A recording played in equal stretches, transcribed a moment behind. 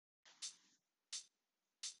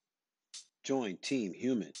Join Team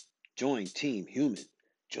Human. Join Team Human.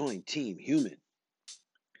 Join Team Human.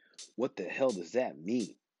 What the hell does that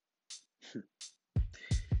mean?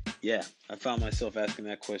 Yeah, I found myself asking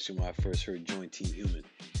that question when I first heard Join Team Human.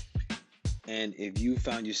 And if you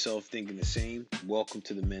found yourself thinking the same, welcome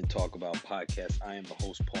to the Men Talk About podcast. I am the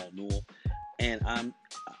host, Paul Newell, and I'm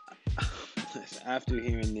after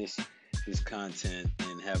hearing this content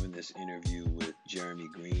and having this interview with Jeremy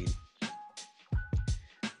Greene,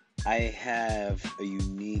 I have a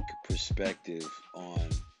unique perspective on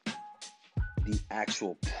the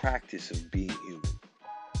actual practice of being human.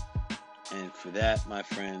 And for that, my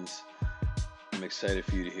friends, I'm excited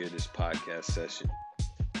for you to hear this podcast session.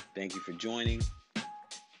 Thank you for joining.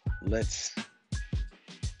 Let's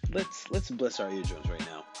bless our eardrums right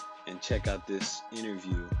now and check out this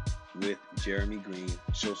interview with Jeremy Greene,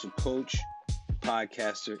 social coach,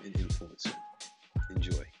 podcaster, and influencer.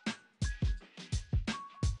 Enjoy.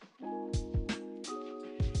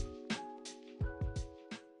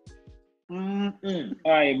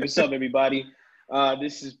 All right, what's up, everybody?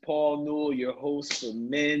 This is Paul Newell, your host for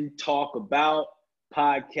Men Talk About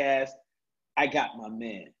podcast. I got my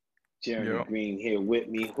man, Jeremy Greene, here with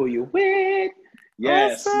me. Who you with?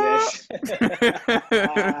 Yes.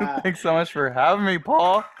 Thanks so much for having me,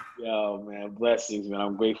 Paul. Yo, man, blessings, man.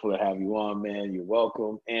 I'm grateful to have you on, man. You're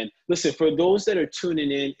welcome. And listen, for those that are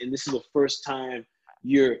tuning in, and this is the first time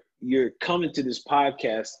you're coming to this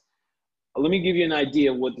podcast, let me give you an idea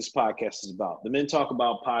of what this podcast is about. The Men Talk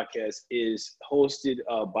About podcast is hosted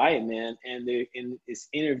by a man, and it's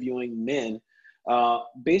interviewing men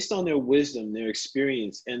based on their wisdom, their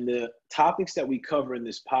experience, and the topics that we cover in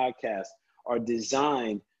this podcast are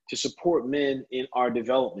designed to support men in our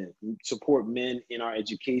development, support men in our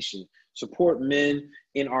education, support men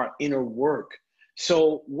in our inner work.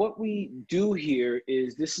 So what we do here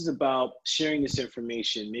is this is about sharing this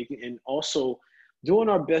information, and also doing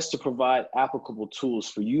our best to provide applicable tools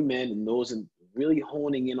for you men and those really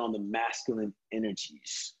honing in on the masculine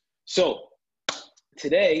energies. So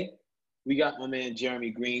today we got my man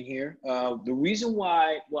Jeremy Greene here. The reason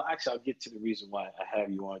why, well, actually, I'll get to the reason why I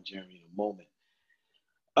have you on, Jeremy, in a moment.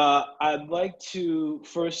 I'd like to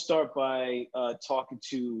first start by talking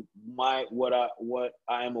to what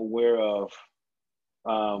I am aware of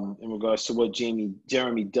in regards to what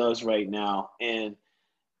Jeremy does right now,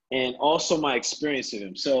 and also my experience of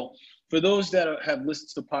him. So for those that have listened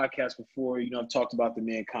to the podcast before, I've talked about the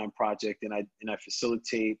Mankind Project, and I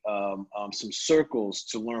facilitate some circles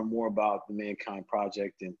to learn more about the Mankind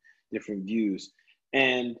Project and different views.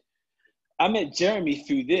 And I met Jeremy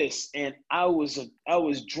through this, and I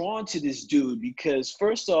was drawn to this dude because,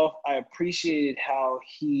 first off, I appreciated how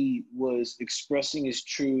he was expressing his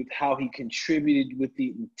truth, how he contributed with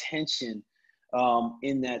the intention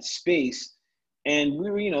in that space. And we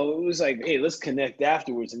were, it was like, hey, let's connect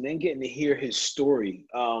afterwards. And then getting to hear his story,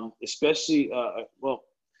 especially, I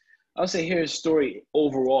would say hear his story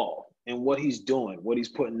overall and what he's doing, what he's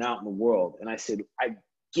putting out in the world. And I said, I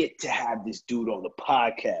get to have this dude on the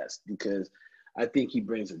podcast because I think he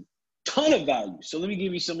brings a ton of value. So let me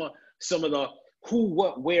give you some of the who,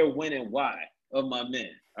 what, where, when, and why of my men.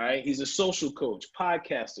 All right. He's a social coach,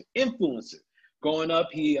 podcaster, influencer. Growing up,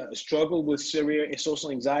 he struggled with severe social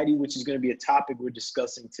anxiety, which is going to be a topic we're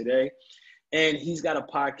discussing today. And he's got a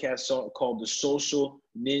podcast called The Social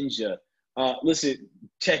Ninja. Listen,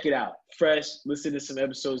 check it out. Fresh. Listen to some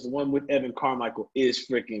episodes. The one with Evan Carmichael is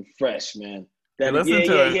freaking fresh, man.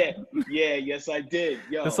 Yes, I did.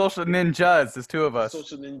 Yo, the Social Ninjas. There's two of us.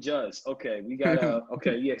 Social Ninjas. Okay, we got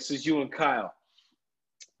okay, yeah. So it's you and Kyle.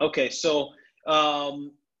 Okay, so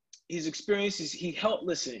his experiences, he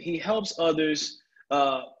helps others,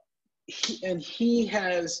 he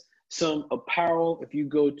has some apparel. If you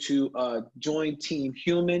go to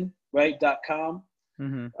jointeamhuman, right, .com,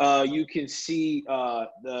 you can see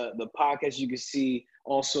the podcast. You can see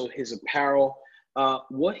also his apparel.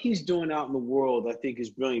 What he's doing out in the world, I think, is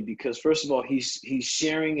brilliant because, first of all, he's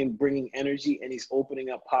sharing and bringing energy, and he's opening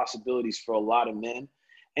up possibilities for a lot of men,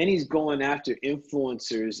 and he's going after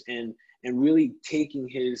influencers and really taking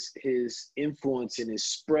his influence and his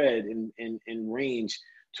spread and range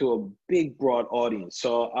to a big, broad audience.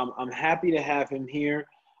 So I'm happy to have him here,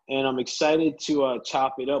 and I'm excited to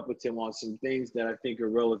chop it up with him on some things that I think are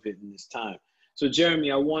relevant in this time. So,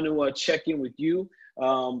 Jeremy, I want to check in with you.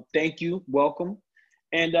 Thank you. Welcome.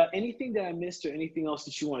 And anything that I missed or anything else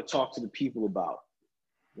that you want to talk to the people about,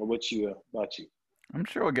 or about you? I'm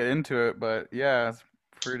sure we'll get into it, but yeah, it's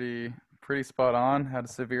pretty spot on. Had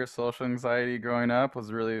severe social anxiety growing up. Was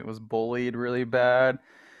bullied really bad,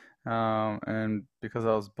 and because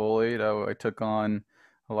I was bullied, I took on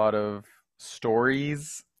a lot of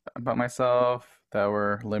stories about myself, that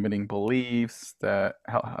were limiting beliefs, that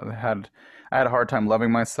I had a hard time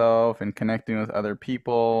loving myself and connecting with other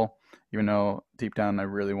people, even though deep down I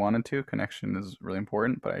really wanted to. Connection is really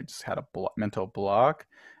important, but I just had a mental block,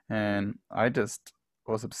 and I just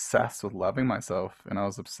was obsessed with loving myself, and I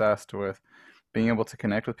was obsessed with being able to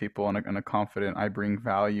connect with people in a confident, I bring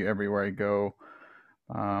value everywhere I go,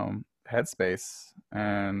 headspace.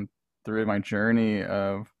 And through my journey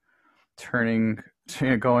of turning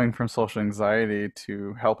going from social anxiety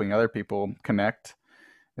to helping other people connect,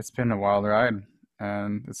 it's been a wild ride.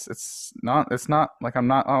 And it's not like I'm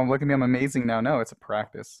not, oh, look at me, I'm amazing now. No, it's a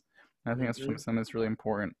practice. And I think that's Hmm. something that's really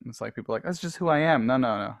important. It's like people are like, that's just who I am. No,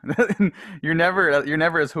 no, no. You're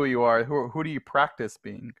never as who you are. Who do you practice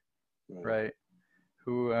being, Right. right?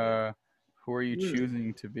 who Right. uh who are you Hmm.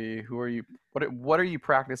 choosing to be? What are you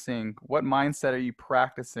practicing? What mindset are you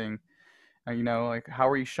practicing? Like, how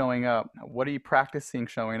are you showing up? What are you practicing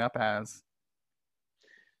showing up as?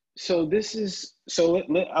 So this is so.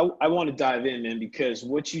 I want to dive in, man, because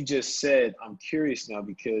what you just said, I'm curious now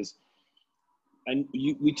because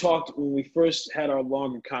we talked when we first had our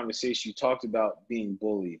longer conversation. You talked about being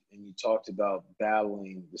bullied, and you talked about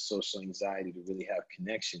battling the social anxiety to really have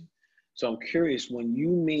connection. So I'm curious, when you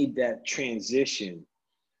made that transition,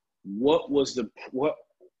 what was the what?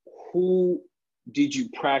 Who did you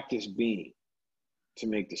practice being to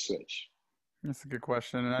make the switch? That's a good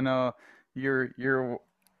question. And I know you're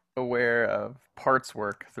aware of parts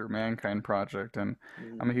work through Mankind Project, and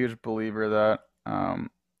I'm a Mm-hmm. huge believer that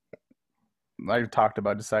I talked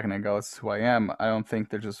about just a second ago, it's who I am. I don't think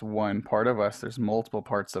there's just one part of us. There's multiple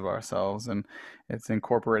parts of ourselves, and it's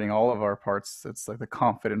incorporating all of our parts. It's like the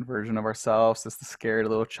confident version of ourselves. It's the scared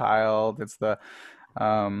little child. It's the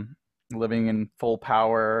um, living in full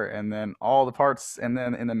power, and then all the parts. And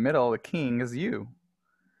then in the middle, the king is you.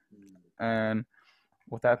 And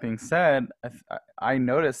with that being said, I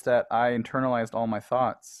noticed that I internalized all my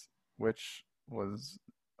thoughts, which was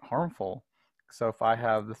harmful. So if I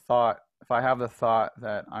have the thought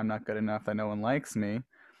that I'm not good enough, that no one likes me,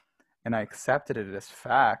 and I accepted it as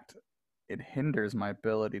fact, it hinders my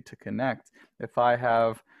ability to connect. If I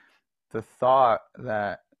have the thought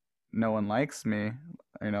that no one likes me,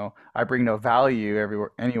 I bring no value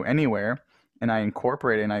anywhere, and I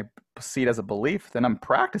incorporate it and I see it as a belief, then I'm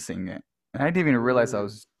practicing it. And I didn't even realize I Mm,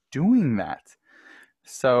 was doing that.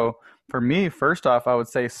 So for me, first off, I would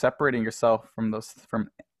say separating yourself from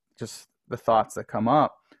just the thoughts that come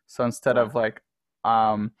up. So instead right. of like,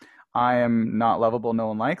 um, I am not lovable, no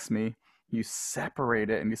one likes me, you separate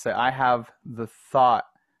it and you say, I have the thought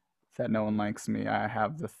that no one likes me. I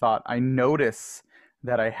have the thought. I notice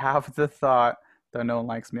that I have the thought that no one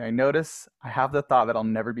likes me. I notice I have the thought that I'll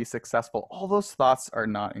never be successful. All those thoughts are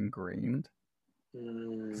not ingrained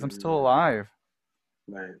because I'm still Mm, alive.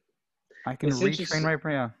 right. I can It's retrain interesting. my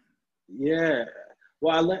brain. Yeah.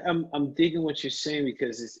 Well, I'm digging what you're saying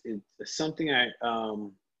because it's something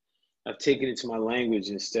I've taken into my language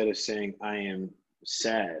instead of saying I am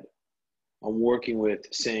sad. I'm working with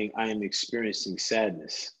saying I am experiencing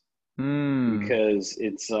sadness Hmm. because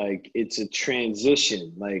it's like it's a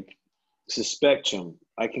transition, like it's a spectrum.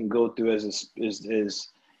 I can go through as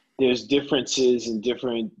there's differences and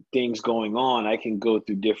different things going on. I can go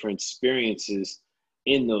through different experiences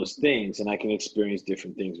in those things, and I can experience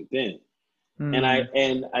different things within. Hmm. And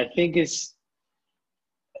I think it's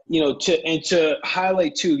to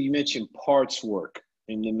highlight too. You mentioned parts work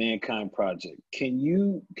in the Mankind Project. Can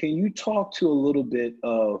you talk to a little bit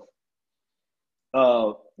of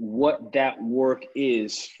what that work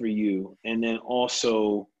is for you, and then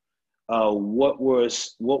also what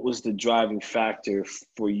was the driving factor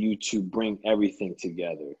for you to bring everything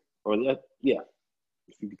together? Yeah,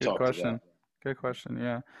 if you could Good talk to that. question. Good question.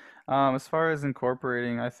 Yeah. As far as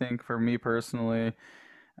incorporating, I think for me personally,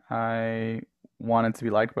 I wanted to be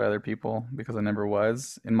liked by other people because I never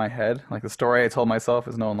was in my head. Like the story I told myself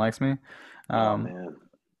is no one likes me. Oh Um, man.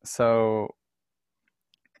 so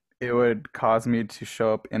it would cause me to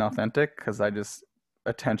show up inauthentic because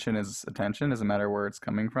attention is attention, doesn't matter where it's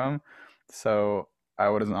coming from. So I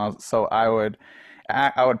would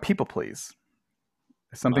people please.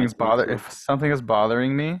 Me too. If something is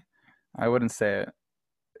bothering me, I wouldn't say it.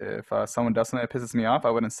 If someone does something that pisses me off, I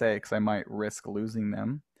wouldn't say it because I might risk losing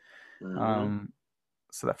them. Mm-hmm. Um,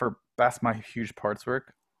 so that's my huge parts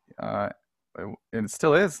work, uh, and it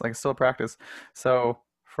still is like still a practice. So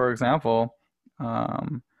for example,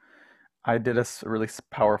 um, I did really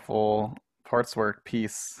powerful parts work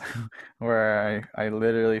piece where I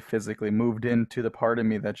literally physically moved into the part of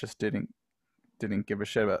me that just didn't give a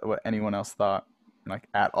shit about what anyone else thought, like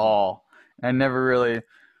at all. And I never really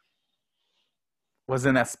was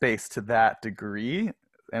in that space to that degree,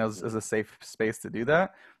 and it was a safe space to do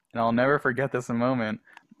that. And I'll never forget this moment.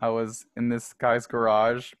 I was in this guy's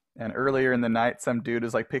garage, and earlier in the night, some dude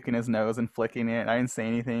was like picking his nose and flicking it. And I didn't say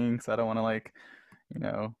anything because I don't want to like, you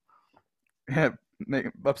know,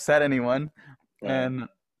 upset anyone. Right. And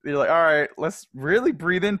you're like, all right, let's really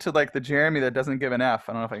breathe into like the Jeremy that doesn't give an F.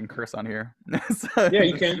 I don't know if I can curse on here. So, Yeah,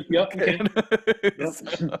 you can. Yep, you okay. can. Yep.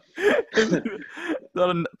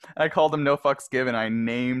 So, I called him No Fucks Given. I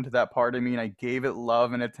named that part of me and I gave it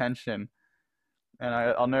love and attention. And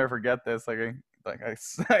I'll never forget this. I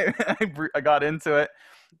got into it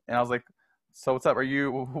and I was like, so what's up?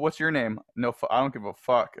 What's your name? No, I don't give a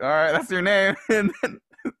fuck. All right, that's your name. And then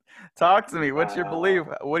talk to me. What's your belief?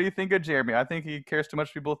 Wow. What do you think of Jeremy? I think he cares too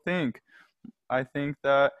much people think. I think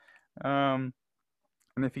that, um,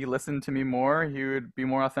 and if he listened to me more, he would be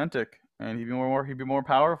more authentic and he'd be more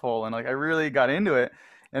powerful. And like, I really got into it.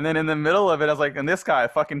 And then in the middle of it, I was like, and this guy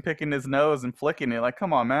fucking picking his nose and flicking it. Like,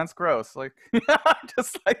 come on, man, it's gross. Like,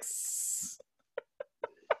 just like,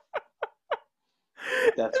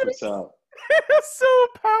 That's what's up. it's so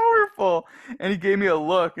powerful. And he gave me a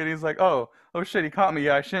look and he's like, oh shit, he caught me.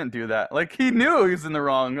 Yeah, I shouldn't do that. Like, he knew he was in the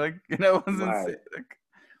wrong. Like, it was insane. Right.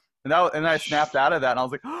 Like, and I snapped out of that and I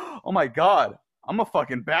was like, oh my God, I'm a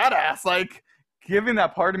fucking badass. Like, giving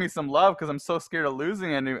that part of me some love because I'm so scared of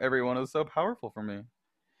losing everyone was so powerful for me.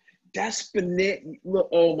 That's bananas. Look,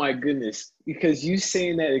 oh my goodness. Because you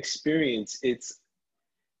saying that experience, it's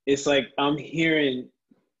like I'm hearing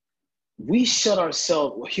we shut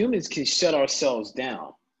ourselves, humans can shut ourselves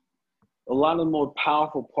down. A lot of the more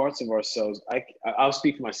powerful parts of ourselves, I'll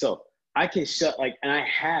speak for myself. I can shut like, and I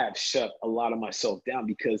have shut a lot of myself down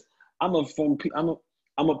because I'm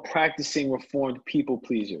a practicing reformed people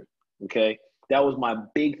pleaser. Okay, that was my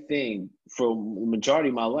big thing for the majority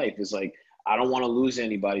of my life. Is like I don't want to lose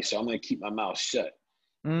anybody, so I'm going to keep my mouth shut.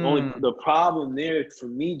 Mm. The problem there for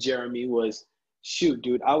me, Jeremy, was shoot,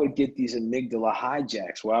 dude, I would get these amygdala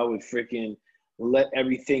hijacks where I would freaking let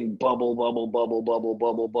everything bubble, bubble, bubble, bubble,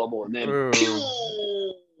 bubble, bubble, and then Ooh, pew,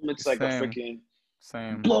 it's like a same, freaking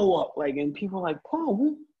same. blow up. Like, and people are like,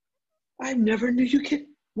 Paul, I never knew you could.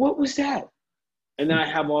 What was that? And then I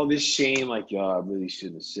have all this shame, like, yo, I really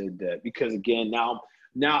shouldn't have said that because again, now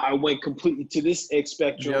I went completely to this X The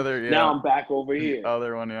spectrum. other, Now yeah, I'm back over the here.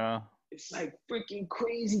 other one, yeah. It's like freaking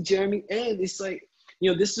crazy, Jeremy. And it's like,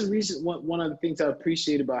 this is the reason one of the things I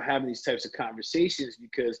appreciate about having these types of conversations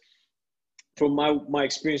because from my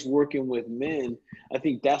experience working with men, I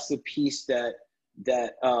think that's the piece that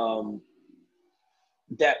that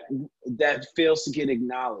that fails to get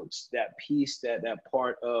acknowledged. That piece, that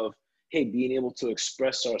part of hey, being able to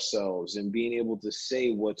express ourselves and being able to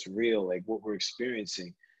say what's real, like what we're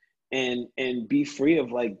experiencing, and be free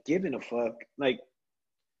of like giving a fuck, like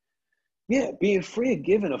yeah, being free of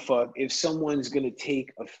giving a fuck if someone's gonna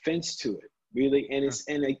take offense to it, really. And it's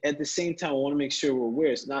and like, at the same time, I want to make sure we're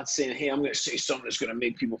aware. It's not saying, hey, I'm gonna say something that's gonna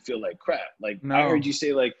make people feel like crap. Like I heard No, you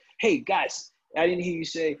say, like, hey guys, I didn't hear you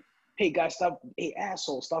say, hey guys, stop, hey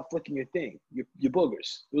asshole, stop flicking your thing, your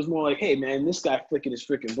boogers. It was more like, hey man, this guy flicking his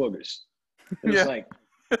freaking boogers. It was yeah, like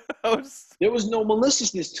I was, there was no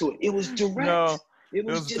maliciousness to it. It was direct. no, It it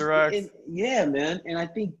was was just, direct. and yeah, man. And I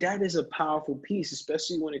think that is a powerful piece,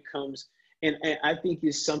 especially when it comes, and I think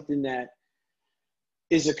it's something that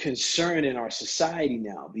is a concern in our society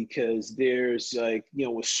now because there's like,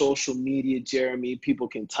 with social media, Jeremy, people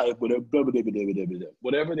can type whatever, blah, blah, blah, blah, blah, blah,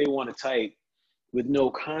 whatever they want to type with no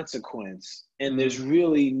consequence. And there's Mm,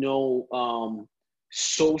 really no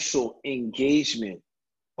social engagement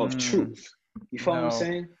of mm, truth. You follow what I'm no,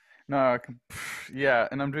 saying? no, yeah.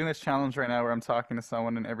 And I'm doing this challenge right now where I'm talking to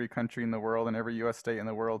someone in every country in the world and every U.S. state in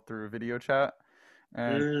the world through video chat.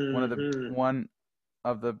 And Mm-hmm. one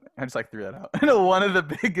of the I just like threw that out. One of the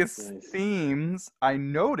biggest Nice. themes I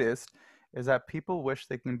noticed is that people wish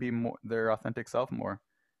they can be more their authentic self more.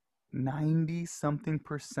 90 something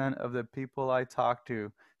percent of the people I talk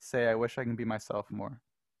to say I wish I can be myself more.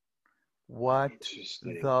 What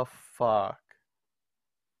Interesting. the fuck?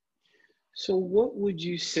 So, what would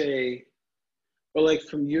you say, or like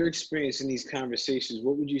from your experience in these conversations,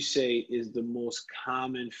 what would you say is the most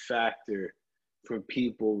common factor for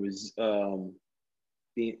people is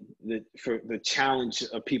for the challenge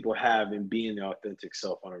of people have in being their authentic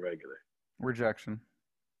self on a regular? Rejection.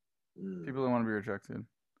 Mm, People don't want to be rejected.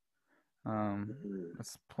 Um, mm,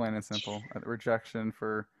 it's plain and simple. Rejection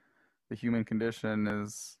for the human condition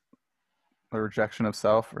is a rejection of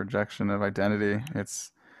self, rejection of identity.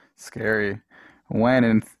 It's scary.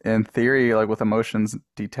 When in theory, like with emotions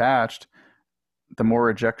detached, the more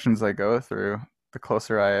rejections I go through, the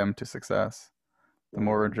closer I am to success. The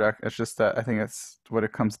more reject, it's just that I think it's what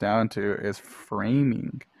it comes down to is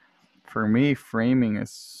framing. For me, framing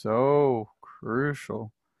is so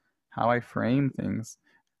crucial. How I frame things.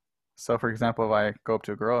 So, for example, if I go up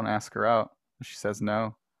to a girl and ask her out, and she says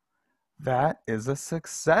no, that is a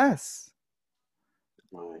success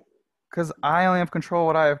Right. because I only have control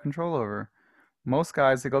what I have control over. Most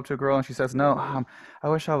guys, they go up to a girl and she says no. I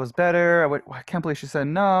wish I was better. I can't believe she said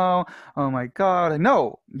no. Oh my god!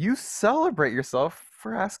 No, you celebrate yourself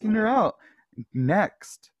for asking her Right. out.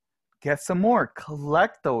 Next, get some more.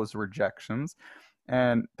 Collect those rejections,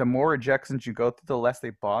 and the more rejections you go through, the less they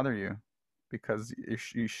bother you, because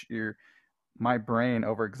you're my brain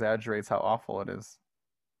over exaggerates how awful it is.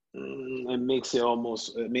 It makes it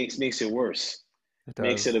almost it makes it worse. It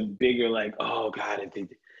Makes it does. a bigger like, oh God, I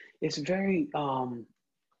think it's very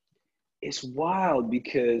it's wild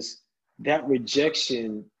because that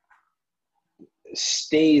rejection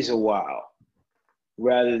stays a while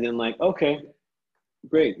rather than like, okay,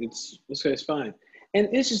 great, it's okay, it's fine. And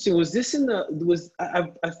interesting, was this in the was I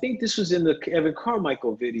think this was in the Evan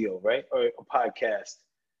Carmichael video, right? Or a podcast.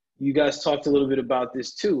 You guys talked a little bit about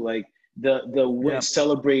this too, like the win, Yeah.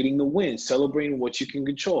 celebrating the win, celebrating what you can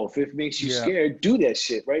control. If it makes you Yeah. scared, do that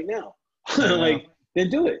shit right now. Right now. Like then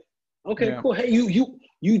do it. Okay, Yeah. cool. Hey,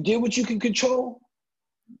 you did what you can control.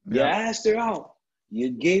 You Yeah. asked her out.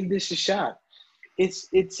 You gave this a shot. It's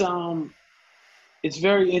it's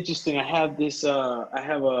very interesting. I have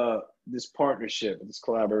a this partnership, this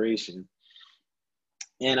collaboration,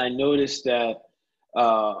 and I noticed that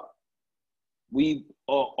uh, we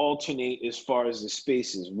alternate as far as the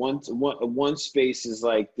spaces. One space is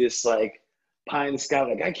like this, like pie in the sky,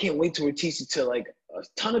 like I can't wait to teach it to like a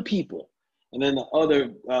ton of people. And then the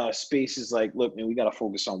other space is like, look, man, we got to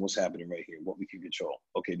focus on what's happening right here, what we can control.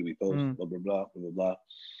 Okay, do we post? Mm. Blah blah blah blah blah blah.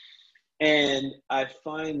 And I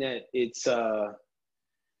find that it's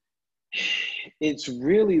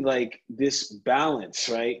really like this balance,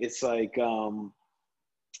 right? It's like, oh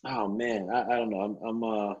man, I don't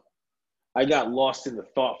know. I got lost in the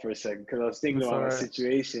thought for a second because I was thinking That's about all my right.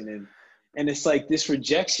 situation and it's like this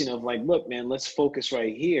rejection of like, look, man, let's focus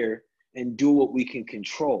right here and do what we can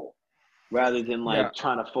control rather than Yeah. like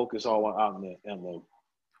trying to focus all out in the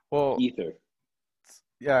Well, ether.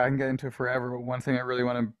 yeah, I can get into it forever, but one thing I really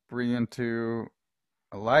want to bring into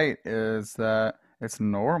a light is that it's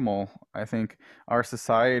normal. I think our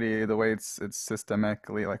society, the way it's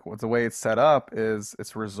systemically like the way it's set up is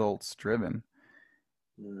it's results driven.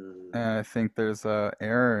 Mm, And I think there's a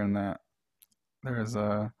error in that. There's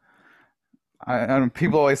a and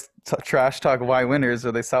people always trash talk why winners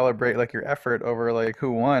or they celebrate like your effort over like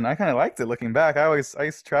who won. I kind of liked it looking back. I used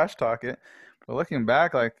to trash talk it, but looking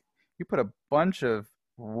back, like you put a bunch of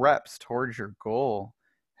reps towards your goal.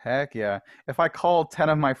 Heck yeah! If I call 10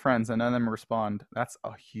 of my friends and none of them respond, that's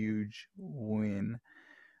a huge win.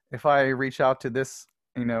 If I reach out to this,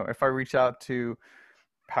 if I reach out to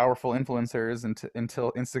powerful influencers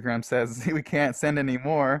until Instagram says we can't send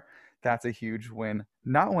anymore, that's a huge win.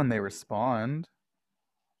 Not when they respond.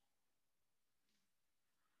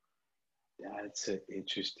 that's an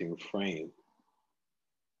interesting frame.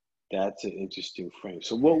 That's an interesting frame.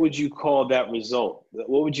 So, what would you call that result?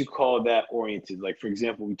 What would you call that oriented? Like, for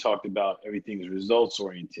example, we talked about everything is results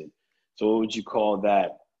oriented. So, what would you call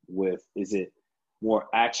that with? Is it more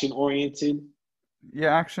action oriented?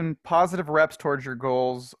 Yeah, action, positive reps towards your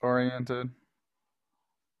goals oriented.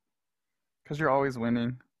 Because you're always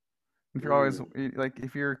winning. If you're always Mm, like,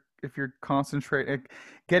 if you're concentrating,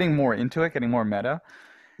 getting more into it, getting more meta,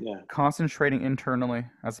 yeah. concentrating internally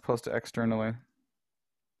as opposed to externally,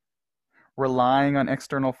 relying on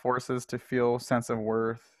external forces to feel sense of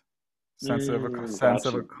worth, sense Got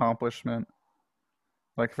of you. accomplishment.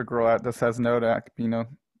 Like if a girl that says no to,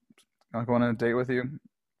 I'll go on a date with you.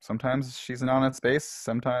 Sometimes she's not on a space.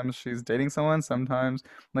 Sometimes she's dating someone. Sometimes,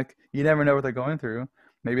 like, you never know what they're going through.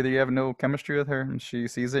 Maybe you have no chemistry with her and she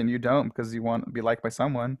sees it and you don't because you want to be liked by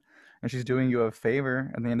someone and she's doing you a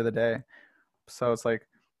favor at the end of the day. So it's like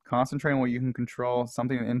concentrate on what you can control,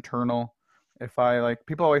 something internal. If I like,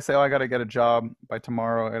 people always say, oh, I got to get a job by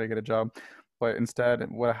tomorrow. I got to get a job. But instead,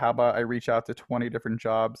 how about I reach out to 20 different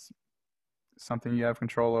jobs, something you have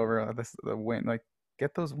control over, the win, like,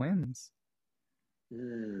 get those wins.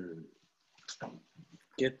 Mm,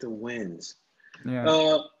 get the wins. Yeah.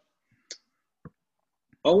 Uh,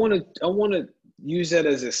 I want to use that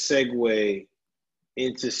as a segue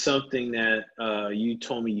into something that you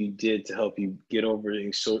told me you did to help you get over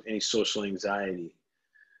any social anxiety.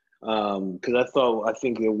 Because I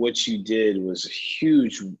think that what you did was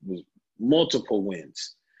huge, was multiple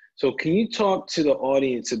wins. So can you talk to the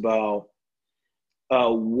audience about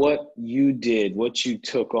what you did, what you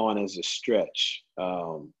took on as a stretch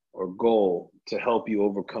or goal to help you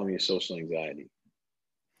overcome your social anxiety.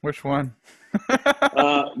 Which one?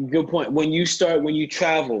 Good point. When you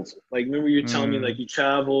traveled, like remember you were telling me like Mm, you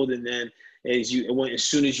traveled, and then as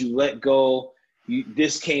soon as you let go,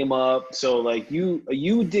 this came up. So like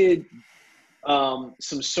you did some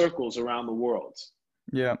circles around the world,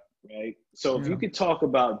 yeah, right? So if you yeah, could talk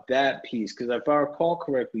about that piece, because if I recall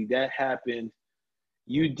correctly, that happened.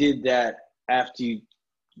 You did that after you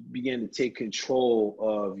began to take control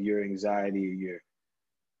of your anxiety, your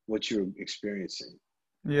what you're experiencing.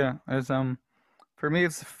 yeah. As For me,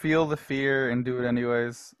 it's feel the fear and do it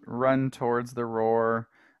anyways. Run towards the roar,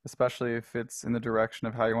 especially if it's in the direction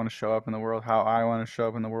of how you want to show up in the world, how I want to show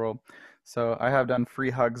up in the world. So I have done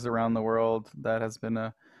free hugs around the world. That has been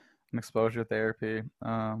an exposure therapy.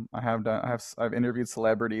 I've interviewed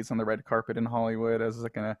celebrities on the red carpet in Hollywood as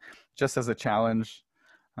like just as a challenge.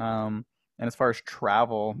 And as far as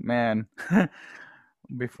travel, man,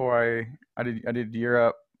 before I did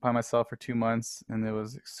Europe by myself for 2 months, and it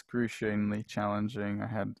was excruciatingly challenging. I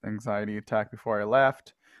had anxiety attack before I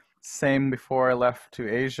left. Same before I left to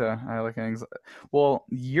Asia. I had like well,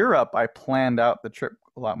 Europe I planned out the trip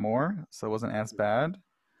a lot more, so it wasn't as bad.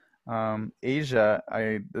 Asia,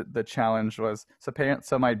 the challenge was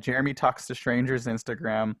so my Jeremy Talks to Strangers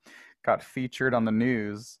Instagram got featured on the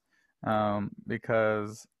news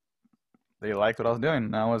because they liked what I was doing.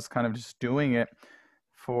 And I was kind of just doing it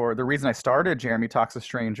for the reason I started Jeremy Talks to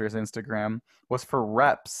Strangers Instagram was for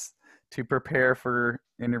reps to prepare for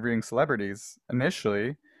interviewing celebrities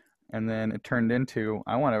initially. And then it turned into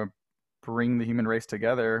I want to bring the human race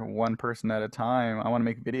together one person at a time. I want to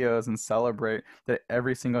make videos and celebrate that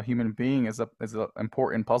every single human being is a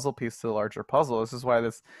important puzzle piece to the larger puzzle. This is why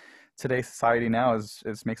this today's society now is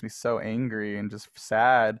makes me so angry and just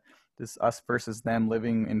sad. This us versus them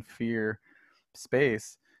living in fear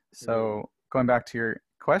space. Mm, So going back to your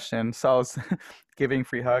question, so I was giving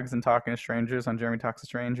free hugs and talking to strangers on Jeremy Talks to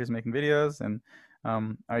Strangers, making videos, and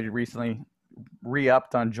I recently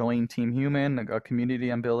re-upped on Join Team Human, a community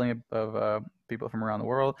I'm building of people from around the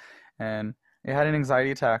world, and I had an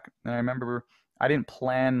anxiety attack, and I remember I didn't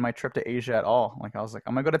plan my trip to Asia at all. Like I was like,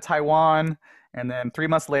 I'm gonna go to Taiwan, and then 3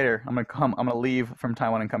 months later, I'm gonna leave from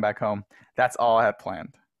Taiwan and come back home. That's all I had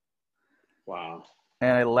planned. wow.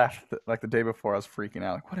 And I left like the day before. I was freaking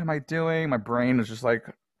out. Like, what am I doing? My brain was just like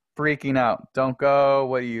freaking out. Don't go.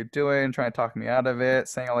 What are you doing? Trying to talk me out of it.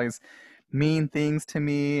 Saying all these mean things to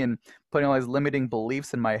me and putting all these limiting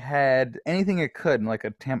beliefs in my head. Anything it could,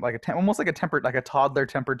 almost like a like a toddler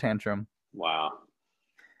temper tantrum. Wow.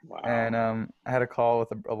 And Wow. I had a call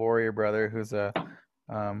with a warrior brother who's a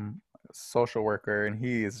social worker, and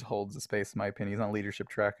holds the space in my opinion. He's on leadership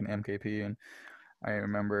track in MKP, and I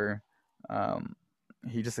remember um,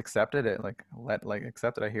 he just accepted it,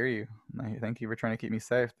 accept it. I hear you. Thank you for trying to keep me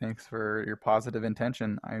safe. Thanks for your positive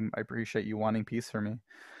intention. I appreciate you wanting peace for me,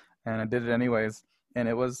 and I did it anyways. And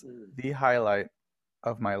it was Mm. the highlight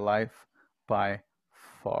of my life by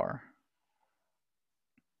far.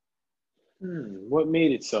 What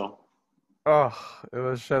made it so? Oh, it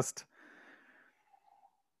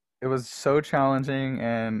was so challenging,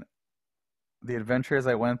 and the adventures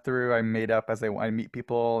I went through, I made up as I meet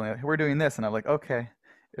people, and we're doing this, and I'm like, okay.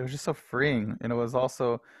 It was just so freeing, and it was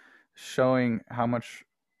also showing how much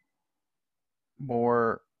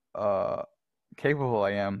more capable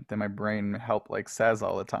I am than my brain says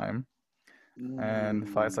all the time. And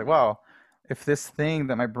if I it's like, Mm. wow, if this thing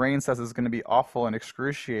that my brain says is going to be awful and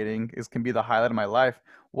excruciating is can be the highlight of my life,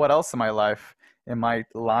 what else in my life am I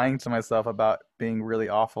lying to myself about being really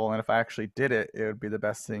awful? And if I actually did it, it would be the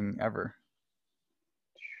best thing ever.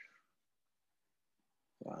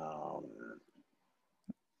 Wow.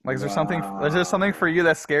 Like, is there something for Wow. you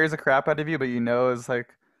that scares the crap out of you, but you know is like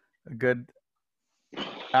a good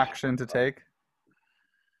action to take?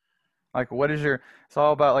 Like, it's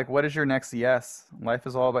all about like, what is your next yes? Life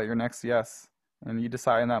is all about your next yes. And you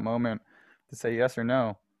decide in that moment to say yes or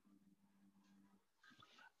no.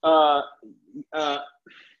 Uh, uh,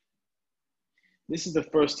 this is the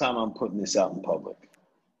first time I'm putting this out in public,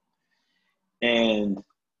 and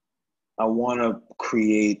I want to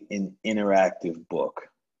create an interactive book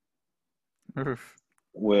Oof.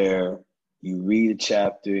 where you read a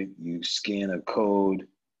chapter, you scan a code,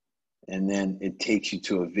 and then it takes you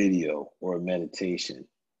to a video or a meditation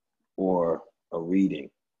or a reading.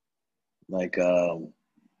 Like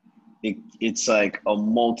it's like a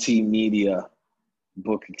multimedia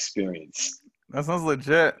book experience, That sounds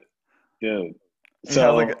legit. dude. It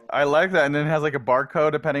has like So I like that, and then it has like a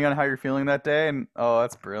barcode depending on how you're feeling that day, and oh,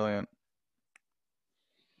 that's brilliant.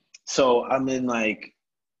 So I'm in like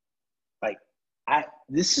I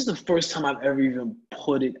this is the first time I've ever even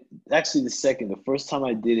put it. Actually, the first time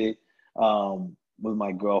I did it with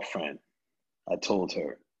my girlfriend. I told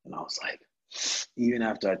her, and I was like, even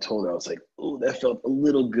after I told her, I was like, oh, that felt a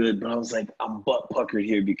little good, but I was like, I'm butt puckered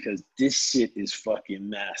here because this shit is fucking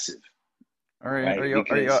massive, right?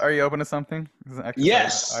 Because Are you open to something? This is an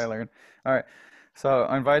exercise I yes. learned. All right. So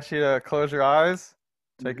I invite you to close your eyes,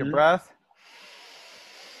 take a Hmm. breath.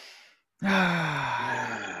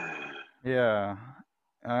 Yeah. Yeah.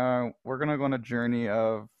 We're gonna go on a journey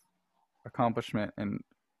of accomplishment and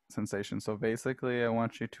sensation. So basically, I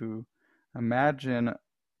want you to imagine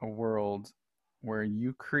a world where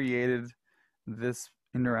you created this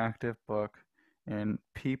interactive book and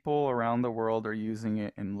people around the world are using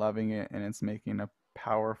it and loving it, and it's making a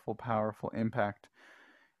powerful, powerful impact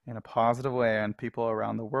in a positive way on people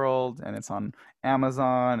around the world, and it's on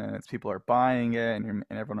Amazon, and it's people are buying it, and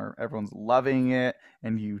everyone's loving it,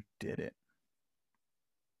 and you did it.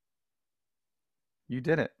 You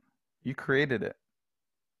did it. You created it.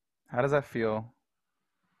 How does that feel?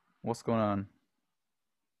 What's going on?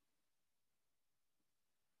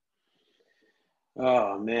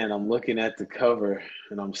 Oh man, I'm looking at the cover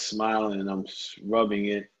and I'm smiling and I'm rubbing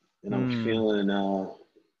it and Hmm. I'm feeling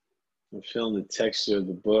the texture of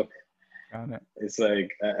the book. Got it. It's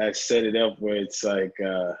like I set it up where it's like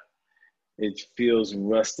it feels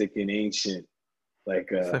rustic and ancient. Like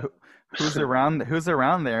So who's around? Who's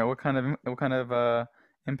around there? What kind of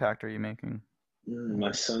impact are you making?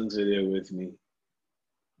 my sons are there with me.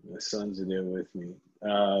 My sons are there with me.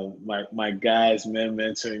 My guys, men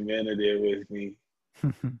mentoring men are there with me.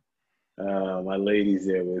 My ladies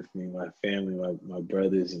there with me. My family, my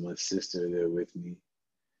brothers and my sister are there with me.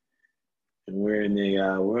 And we're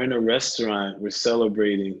in a restaurant. We're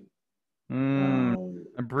celebrating. Mm. Um,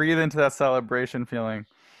 And breathe into that celebration feeling.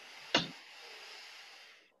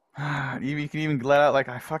 You can even let out like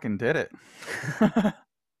I fucking did it.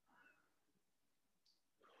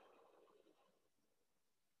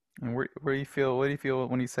 And where do you feel? What do you feel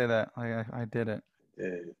when you say that? Like I did it. yeah,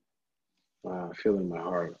 I feel in my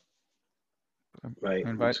heart, right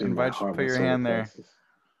between my Invite you, heart, put my your solar hand there. plexus.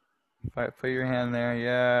 Put your hand there.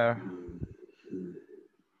 Yeah. Mm-hmm.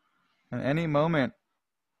 And any moment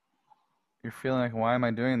you're feeling like, why am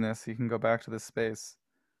I doing this? You can go back to this space.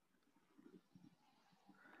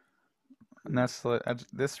 And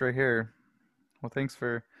this right here. Well, thanks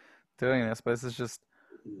for doing this, but this is just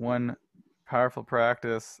one powerful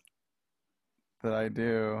practice that I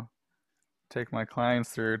do take my clients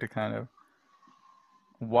through to kind of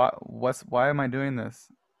why am I doing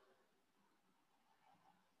this?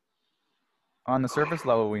 On the surface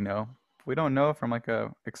level, we know. We don't know from like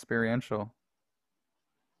a experiential.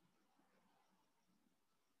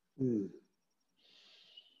 Mm.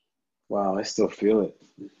 Wow, I still feel it.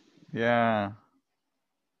 Yeah.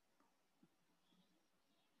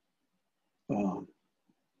 Um,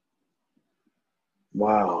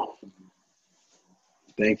 wow,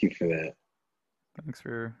 thank you for that, Thanks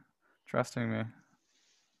for trusting me.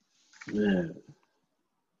 man.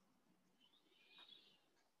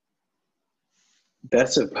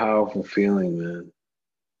 That's a powerful feeling, man.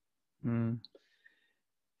 Mm.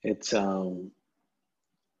 It's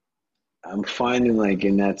I'm finding like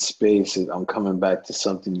in that space, I'm coming back to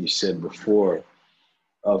something you said before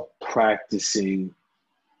of practicing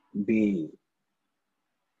being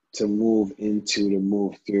to move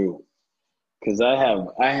through. Because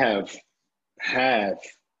have,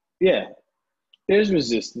 yeah, there's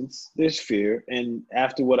resistance, there's fear. And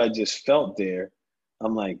after what I just felt there,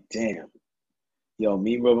 I'm like, damn, yo,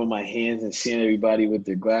 me rubbing my hands and seeing everybody with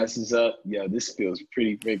their glasses up, yo, this feels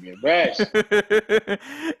pretty freaking fresh.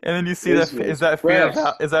 And then you see This that feels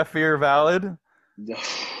fresh. is that fear valid?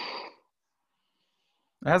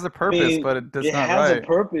 It has a I purpose, mean, but it's it not has a right.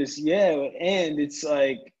 purpose, yeah, and it's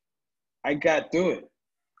like I got through it.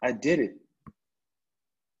 I did it.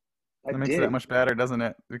 I That makes it did that it. much better, doesn't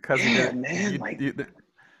it? Because you did Yeah, it. man. Like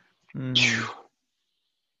Mm-hmm.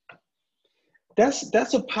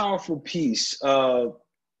 that's a powerful piece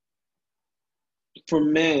for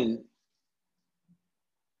men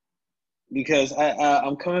because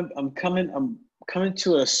I'm coming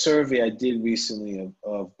to a survey I did recently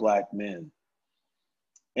of black men,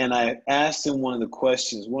 and I asked them one of the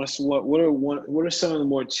questions. What are some of the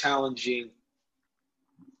more challenging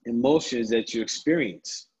emotions that you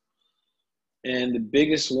experience? And the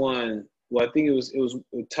biggest one, well, I think it was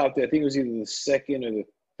top there. I think it was either the second or the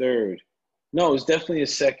third. No, it was definitely a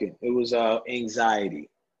second. It was anxiety,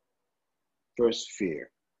 first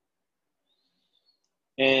fear.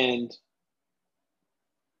 And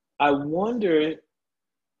I wonder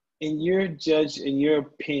in your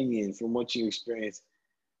opinion, from what you experienced,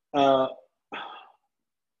 uh,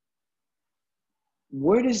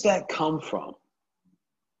 where does that come from?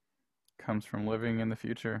 Comes from living in the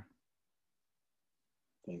future.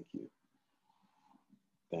 Thank you.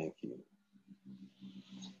 Thank you.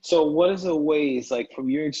 So, what is the ways, like from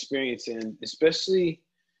your experience, and especially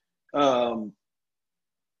um,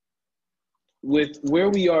 with where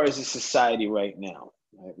we are as a society right now,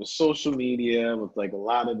 right? With social media, with like a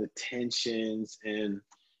lot of the tensions and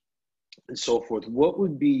so forth, what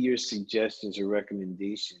would be your suggestions or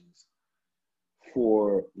recommendations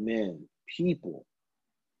for men, people,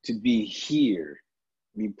 to be here,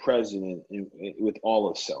 be present with all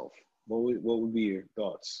of self? What would be your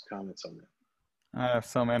thoughts, comments on that? I have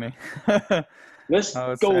so many. Let's I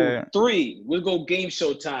would go say three. We'll go game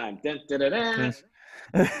show time. Dun, dun, dun, dun. Yes.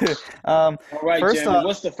 um, All right, first Jeremy, off,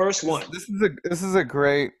 what's the first one? this is a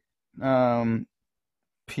great um,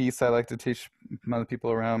 piece I like to teach other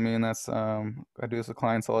people around me, and that's I do this with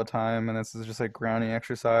clients all the time, and this is just a grounding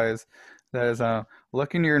exercise. That is,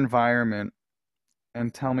 look in your environment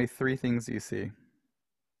and tell me three things you see.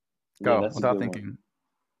 Yeah, Go that's a without good one. thinking.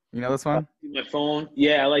 You know this one? My phone.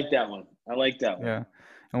 Yeah, I like that one. I like that one. Yeah.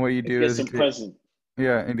 And what you It do gets is them present.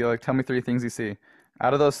 yeah, and you're like, tell me three things you see.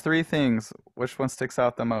 Out of those three things, which one sticks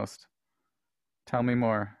out the most? Tell me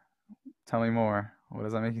more. Tell me more. What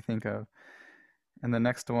does that make you think of? And the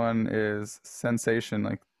next one is sensation,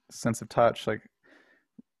 like sense of touch. Like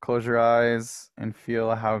close your eyes and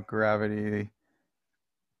feel how gravity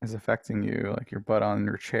is affecting you, like your butt on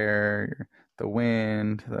your chair, the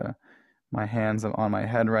wind, the my hands on my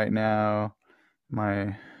head right now,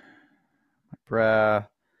 my breath.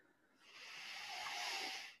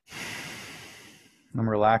 I'm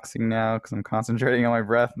relaxing now because I'm concentrating on my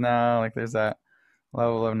breath now. Like there's that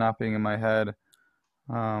level of not being in my head.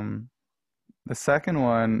 Um, the second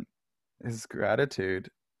one is gratitude.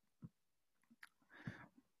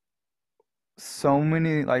 So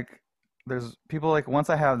many like there's people like once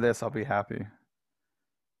I have this, I'll be happy.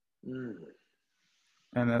 Mm,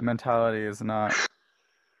 And that mentality is not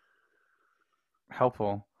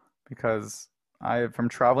helpful because I from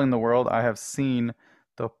traveling the world, I have seen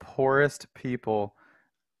the poorest people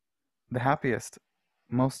the happiest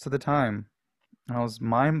most of the time. And I was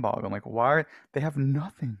mind boggled. I'm like, why are they have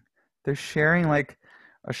nothing? They're sharing like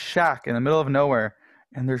a shack in the middle of nowhere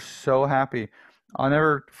and they're so happy. I'll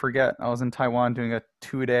never forget, I was in Taiwan doing a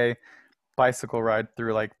 2 day bicycle ride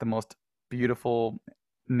through like the most beautiful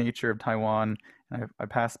nature of Taiwan. And I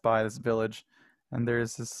passed by this village, and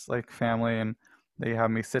there's this like family, and they had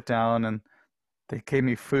me sit down, and they gave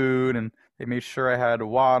me food, and they made sure I had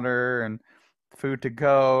water and food to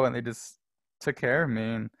go, and they just took care of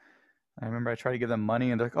me. And I remember I tried to give them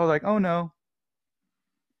money, and they're like, oh no,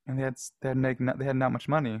 and they had not much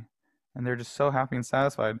money, and they're just so happy and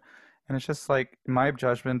satisfied. And it's just like, in my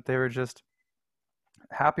judgment, they were just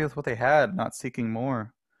happy with what they had, not seeking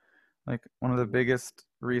more. Like one of the mm, biggest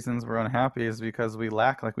reasons we're unhappy is because we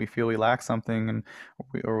lack, like we feel we lack something, and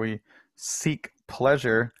or we seek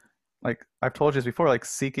pleasure. Like I've told you this before, like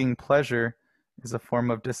seeking pleasure is a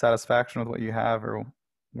form of dissatisfaction with what you have or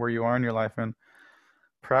where you are in your life, and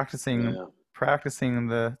practicing yeah, practicing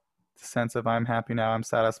the sense of I'm happy now, I'm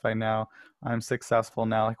satisfied now, I'm successful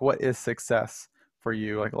now. Like what is success for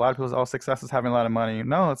you? Like a lot of people say, oh, success is having a lot of money.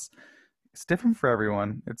 No, it's different for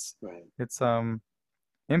everyone. right. It's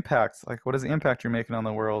impact. Like what is the impact you're making on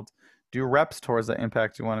the world? Do reps towards that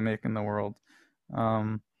impact you want to make in the world.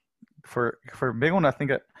 Um, for a big one, I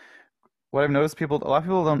think what I've noticed, people, a lot of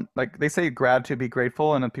people don't like. They say gratitude, be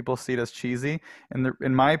grateful, and then people see it as cheesy. And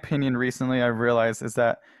in my opinion, recently I've realized is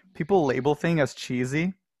that people label things as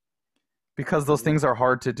cheesy because those Mm, things are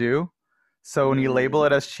hard to do. So when you label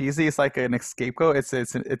it mm, as cheesy, it's like an scapegoat.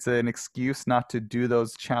 It's an excuse not to do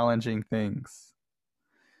those challenging things.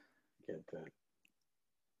 get that.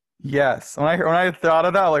 Yes, when I thought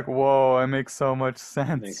of that, like, whoa, it makes so much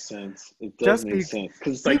sense. Makes sense. It does Just make be sense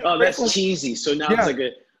because it's be like, oh, that's grateful. cheesy. So now Yeah,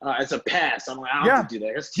 it's a pass. I'm like, I don't have to yeah, do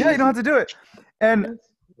that. That's yeah. You don't have cheesy. to do it. And What?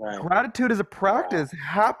 Right. gratitude is a Wow. practice.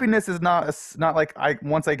 Happiness is not like I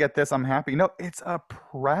once I get this, I'm happy. No, it's a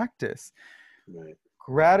practice. Right.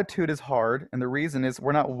 Gratitude is hard, and the reason is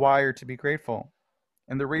we're not wired to be grateful.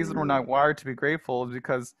 And the reason we're Mm, not wired to be grateful is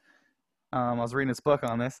because I was reading this book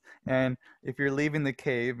on this, and if you're leaving the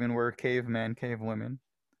cave, and we're cavemen, cavewomen,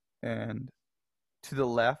 and to the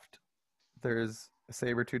left there's a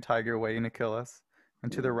saber-tooth tiger waiting to kill us.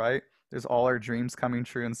 And to the mm, right, there's all our dreams coming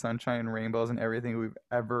true and sunshine and rainbows and everything we've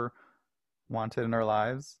ever wanted in our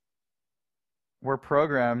lives. We're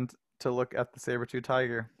programmed to look at the saber-tooth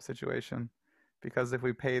tiger situation because if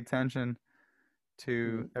we pay attention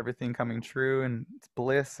to everything coming true and it's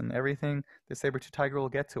bliss and everything, the saber-tooth tiger will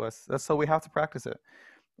get to us. That's so we have to practice it.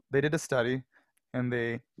 They did a study and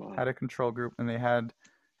they Wow. had a control group and they had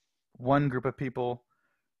one group of people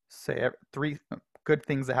say three good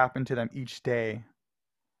things that happened to them each day.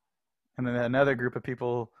 And then another group of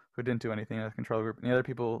people who didn't do anything in the control group, and the other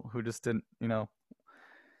people who just didn't,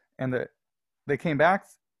 and they came back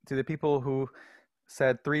to the people who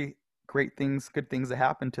said three great things, good things that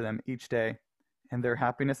happened to them each day, and their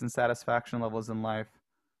happiness and satisfaction levels in life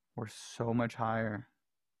were so much higher.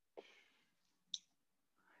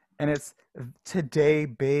 And it's today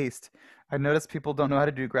based. I noticed people don't know how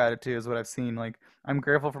to do gratitude, is what I've seen. Like, I'm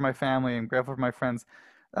grateful for my family, I'm grateful for my friends.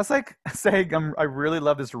 That's like saying I really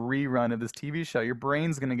love this rerun of this TV show. Your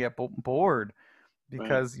brain's gonna get bored Right.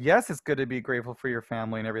 because yes, it's good to be grateful for your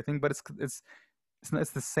family and everything, but it's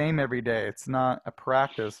the same every day. It's not a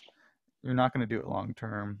practice. You're not going to do it long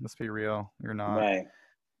term. Let's be real. You're not. Right.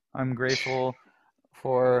 I'm grateful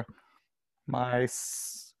for my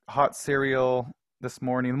hot cereal this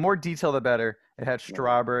morning. The more detail, the better. It had Right.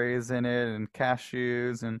 strawberries in it and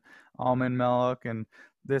cashews and almond milk and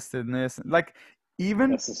this and this. Like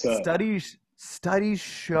even That's what's up. studies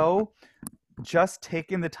show just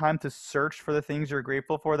taking the time to search for the things you're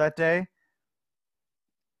grateful for that day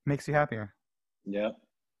makes you happier. Yep.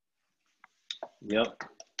 Yep.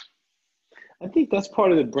 I think that's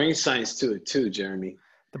part of the brain science to it too, Jeremy.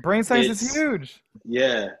 The brain science is It's huge.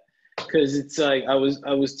 yeah, because it's like I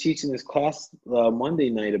was teaching this class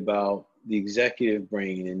Monday night about the executive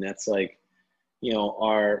brain, and that's like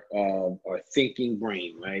our thinking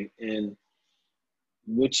brain, right? And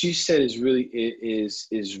what you said is really is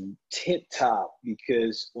tip top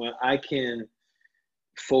because when I can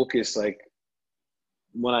focus, like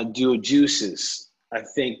when I do juices, I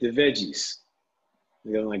think the veggies.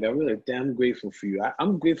 I'm like, I'm really damn grateful for you.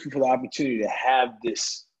 I'm grateful for the opportunity to have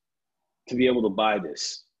this, to be able to buy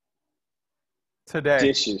this Today.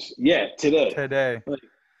 dishes. Yeah, today. Today. Like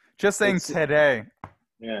Just saying it's today.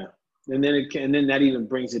 yeah, and then that even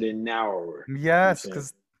brings it in narrower. You know what I'm Yes, saying?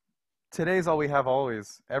 because today's all we have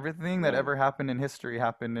always. Everything that Right. ever happened in history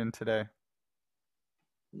happened in today.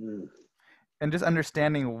 Mm. And just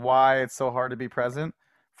understanding why it's so hard to be present.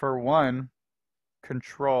 For one,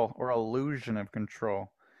 control or illusion of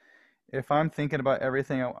control. If I'm thinking about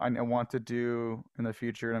everything I want to do in the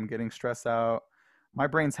future and I'm getting stressed out, my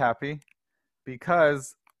brain's happy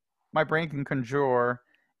because my brain can conjure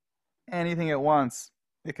anything it wants.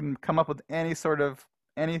 It can come up with any sort of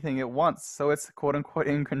anything it wants. So it's quote unquote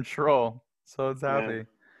in control. So it's Yeah. happy.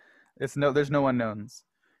 There's no unknowns.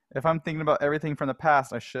 If I'm thinking about everything from the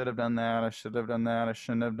past, I should have done that, I should have done that, I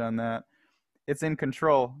shouldn't have done that. It's in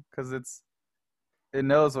control because it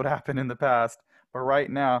knows what happened in the past. But right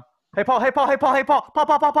now, hey Paul, hey Paul, hey Paul, hey Paul, Paul,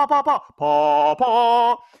 Paul, Paul, Paul, Paul, Paul, Paul,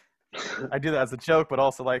 Paul. I do that as a joke, but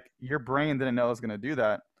also like your brain didn't know it was gonna do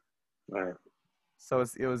that. Right. So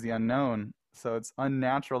it was the unknown. So it's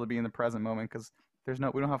unnatural to be in the present moment because we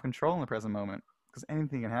don't have control in the present moment because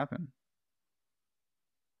anything can happen.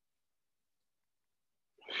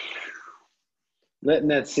 Letting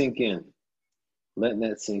that sink in. Letting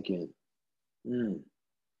that sink in. Mm.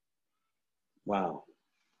 Wow.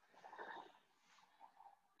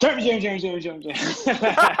 Jeremy.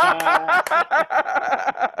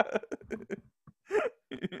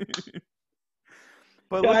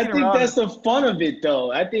 But Yeah, I looking think around, that's the fun of it,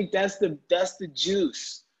 though. I think that's the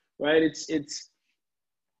juice, right? It's.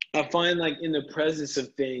 I find like in the presence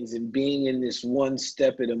of things and being in this one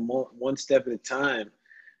step at a time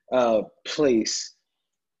place.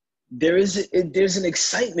 There's an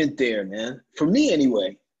excitement there, man. For me,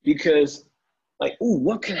 anyway, because like, ooh,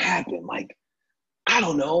 what could happen? Like, I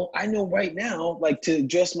don't know. I know right now, like to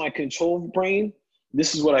address my control brain,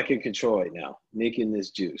 this is what I can control right now, making this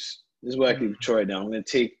juice. This is what I can mm, control right now. I'm going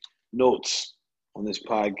to take notes on this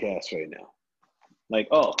podcast right now. Like,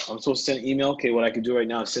 oh, I'm supposed to send an email. Okay, what I can do right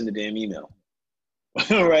now is send the damn email.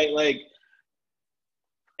 Right? Like,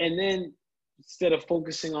 and then instead of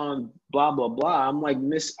focusing on blah, blah, blah, I'm like,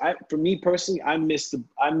 for me personally, I miss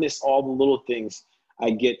all the little things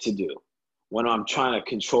I get to do when I'm trying to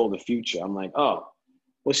control the future. I'm like, oh,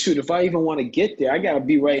 well, shoot, if I even want to get there, I got to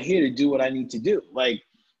be right here to do what I need to do. Like,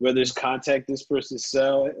 whether it's contact this person,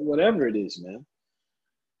 sell, whatever it is, man.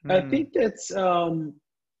 I mm, think that's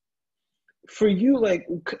for you, like,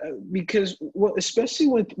 because, well, especially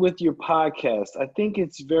with your podcast, I think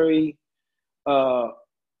it's very, uh,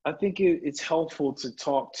 I think it's helpful to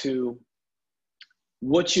talk to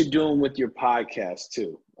what you're doing with your podcast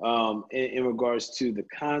too, in regards to the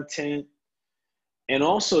content and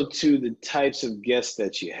also to the types of guests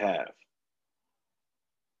that you have.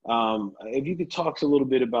 If you could talk a little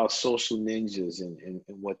bit about social ninjas and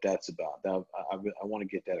what that's about, I want to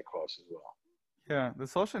get that across as well. Yeah, the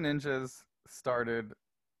social ninjas started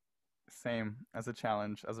same as a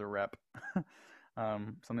challenge, as a rep.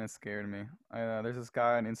 Something that scared me. There's this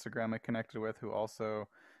guy on Instagram I connected with who also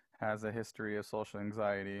has a history of social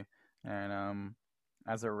anxiety, and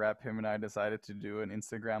as a rep, him and I decided to do an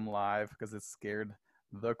Instagram live because it scared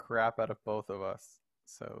the crap out of both of us.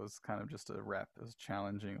 So it was kind of just a rep. It was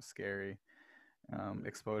challenging, it was scary,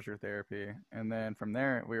 exposure therapy, and then from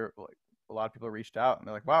there, we were like, a lot of people reached out and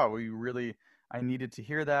they're like, "Wow, we really, I needed to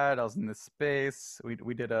hear that. I was in this space.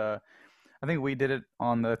 We did a I think we did it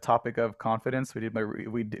on the topic of confidence. We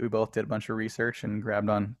both did a bunch of research and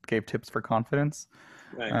gave tips for confidence,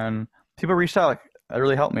 Right. and people reached out like that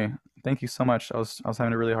really helped me. Thank you so much. I was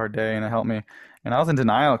having a really hard day and it helped me, and I was in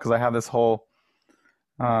denial because I have this whole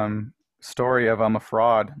story of I'm a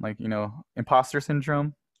fraud, like imposter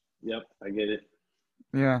syndrome. Yep, I get it.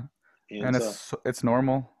 Yeah, and Hands up. it's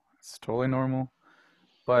normal. It's totally normal.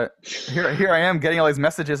 But here I am getting all these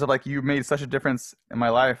messages of like you made such a difference in my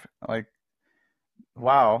life. Like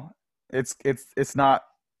wow, it's not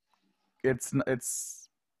it's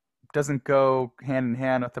doesn't go hand in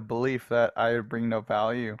hand with the belief that I bring no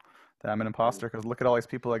value, that I'm an imposter. Because look at all these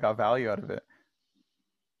people that got value out of it.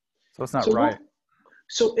 So it's not So what? right.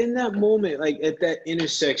 So in that moment, like at that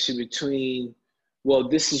intersection between, well,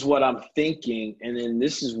 this is what I'm thinking, and then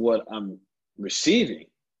this is what I'm receiving.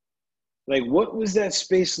 Like, what was that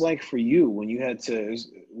space like for you when you had to?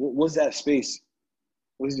 What was that space?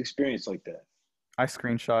 What was the experience like that? I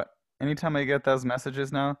screenshot. Anytime I get those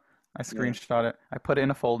messages now, I Yeah. screenshot it. I put it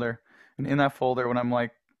in a folder, and in that folder, when I'm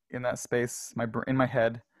like in that space, in my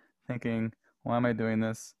head, thinking, "Why am I doing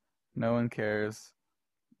this? No one cares.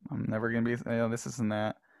 I'm never gonna be. This isn't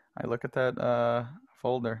that." I look at that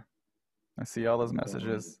folder. I see all those Boom.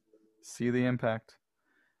 messages, see the impact,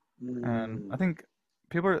 and I Mm. think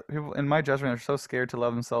people in my judgment are so scared to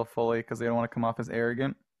love themselves fully because they don't want to come off as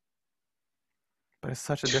arrogant. But it's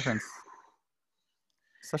such a difference.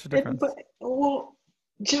 Such a But difference. well,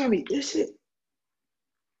 Jeremy, is it?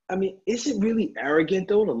 I mean, is it really arrogant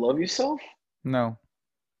though to love yourself? No.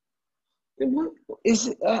 Then what is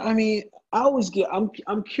it? I mean, I always get.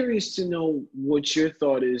 I'm curious to know what your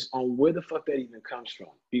thought is on where the fuck that even comes from,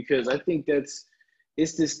 because I think it's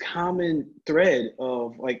this common thread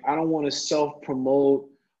of like I don't want to self promote,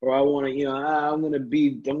 or I want to I'm gonna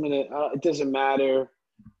it doesn't matter.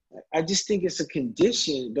 I just think it's a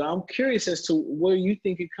condition, but I'm curious as to where you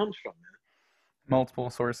think it comes from, Multiple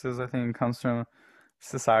sources. I think it comes from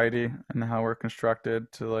society and how we're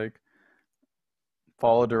constructed to like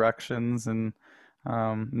follow directions and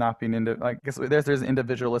not being into. I guess there's an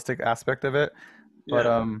individualistic aspect of it, but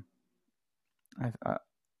man. I, I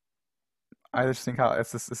I just think how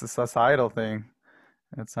it's a societal thing.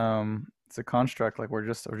 It's a construct. Like we're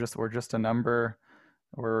just a number.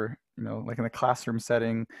 We're like in the classroom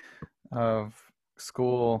setting of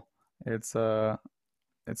school. It's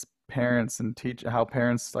it's parents and teach how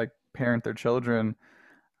parents like parent their children.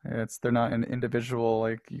 They're not an individual.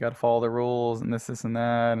 Like you got to follow the rules and this and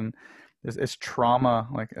that, and it's trauma.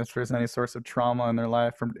 Like if there's any source of trauma in their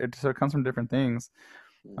life, so it comes from different things.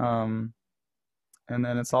 Yeah. Um, and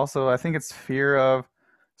then it's also I think it's fear of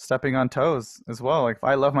stepping on toes as well. Like if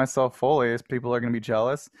I love myself fully, people are going to be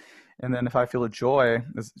jealous, and then if I feel a joy,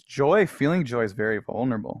 feeling joy is very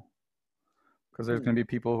vulnerable because there's Hmm. going to be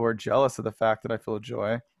people who are jealous of the fact that I feel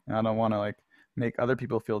joy, and I don't want to like make other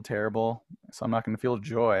people feel terrible, so I'm not going to feel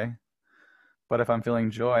joy. But if I'm feeling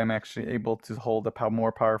joy, I'm actually able to hold a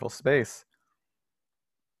more powerful space.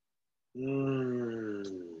 Mm.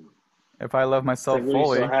 If I love It's like, myself what are you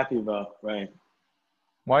so fully, happy about? Right.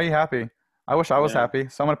 why are you happy? I wish I was Yeah. happy.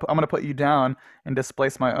 So I'm gonna put you down and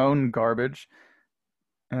displace my own garbage.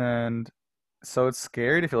 And so it's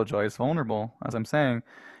scary to feel joy. It's vulnerable, as I'm saying.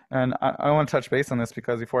 And I want to touch base on this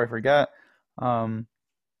because before I forget, um,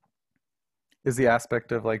 is the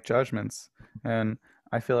aspect of like judgments. And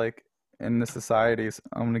I feel like in the societies,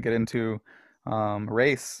 I'm going to get into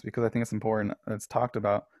race because I think it's important. It's talked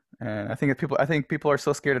about. And I think people are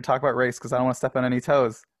so scared to talk about race because I don't want to step on any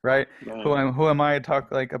toes, right? Right. Who am I to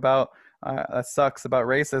talk like about that sucks about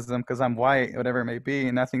racism because I'm white, whatever it may be.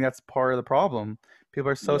 And I think that's part of the problem.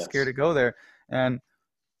 People are so scared Yes. to go there. And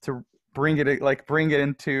to bring it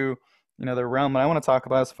into the realm that I want to talk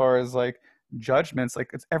about as far as like judgments,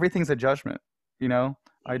 like everything's a judgment.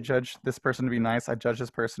 I judge this person to be nice, I judge this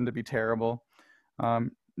person to be terrible.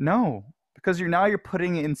 No, because you're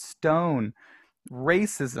putting it in stone.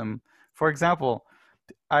 Racism, for example,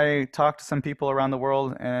 I talk to some people around the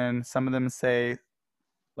world and some of them say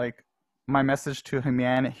like my message to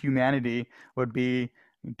humanity would be,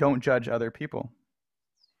 don't judge other people.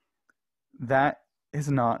 That is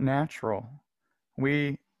not natural.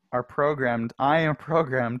 We are programmed, I am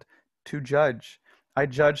programmed to judge. I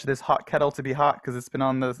judge this hot kettle to be hot because it's been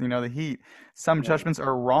on the heat. Some Right. judgments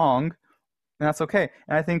are wrong, and that's okay.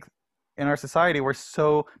 And I think in our society,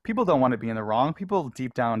 people don't want to be in the wrong. People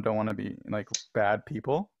deep down don't want to be like bad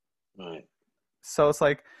people. Right. So it's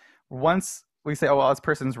like once we say, oh, well, this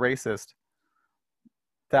person's racist,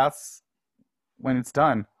 that's when it's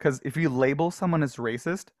done. Because if you label someone as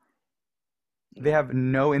racist, they have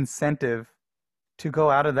no incentive to go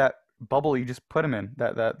out of that bubble you just put them in,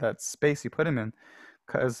 that space you put them in.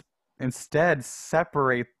 Because instead,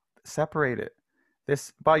 separate it.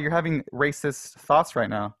 But you're having racist thoughts right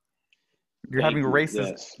now. You're having Thank you. racist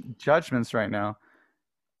Yes. judgments right now.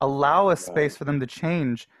 Allow a Right. space for them to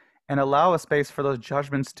change, and allow a space for those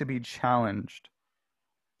judgments to be challenged.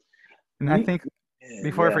 And I We. think Yeah.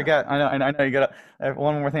 before I Yeah. forget, I know you got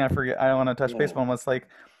one more thing I forget. I want to touch base Yeah. on was like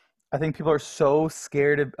I think people are so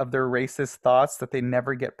scared of their racist thoughts that they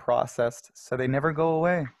never get processed, so they never go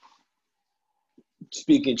away.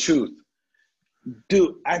 Speaking truth,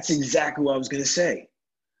 dude. That's exactly what I was gonna say.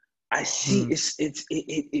 I see.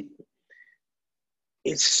 Mm.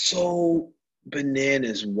 It's so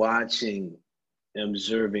bananas watching and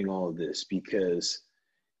observing all of this because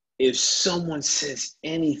if someone says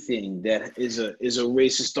anything that is a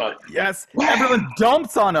racist thought, Yes, wow, everyone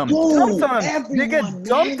dumps on them. Dumps dude, on them. They everyone, get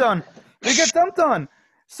dumped man. on. They get dumped on.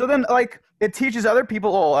 So then, like, it teaches other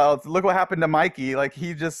people. Oh, look what happened to Mikey. Like,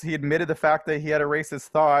 he admitted the fact that he had a racist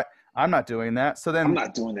thought. I'm not doing that. So I'm then,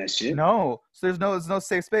 not doing that shit. no. So there's no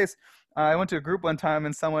safe space. I went to a group one time,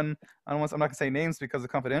 and someone I'm not gonna say names because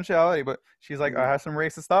of confidentiality, but she's like, I Mm. have some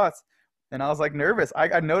racist thoughts. And I was like nervous.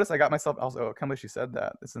 I noticed I got myself. I was like, oh, I can't believe she said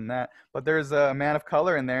that, this and that. But there's a man of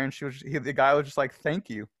color in there, and the guy was just like, thank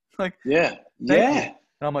you. Like, Yeah, thank you. yeah,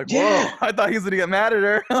 And I'm like, whoa, yeah. I thought he was gonna get mad at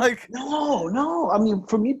her. Like, No, no. I mean,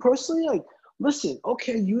 for me personally, like, listen,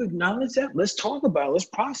 okay, you acknowledge that. Let's talk about it. Let's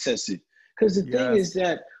process it. Because the thing is yes,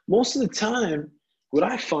 that most of the time, what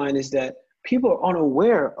I find is that people are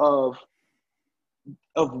unaware of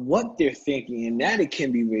what they're thinking and that it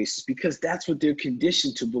can be racist because that's what they're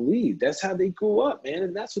conditioned to believe. That's how they grew up, man,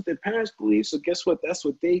 and that's what their parents believe. So guess what? That's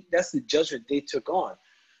the judgment they took on.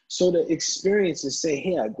 So to experience and say,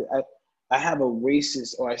 hey, I have a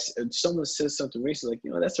racist, or someone says something racist, like,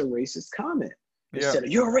 that's a racist comment. yeah, Instead of,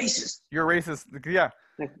 you're a racist. you're racist. Yeah,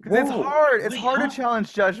 Like, because it's whoa, hard. It's wait, hard to huh?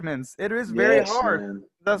 challenge judgments. It is very Yes, hard. man.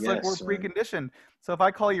 That's like we're Yes, man. preconditioned. So if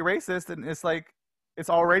I call you racist, and it's like it's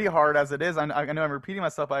already hard as it is. I know I'm repeating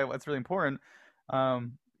myself, but it's really important.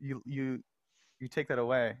 You take that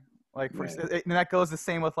away. Like Right. and that goes the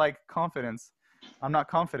same with like confidence. I'm not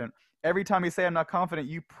confident. Every time you say I'm not confident,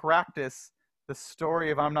 you practice the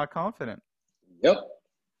story of I'm not confident. Yep.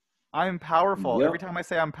 I'm powerful. Every Yep. time I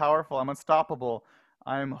say I'm powerful, I'm unstoppable.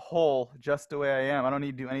 I'm whole just the way I am. I don't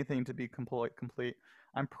need to do anything to be complete.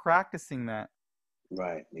 I'm practicing that.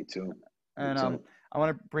 Right. Me too. Me And too. I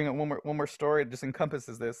want to bring up one more story. It just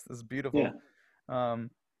encompasses this. This is Yeah. beautiful. Um,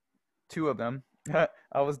 two of them.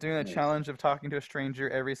 I was doing a Nice. challenge of talking to a stranger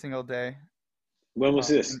every single day. When was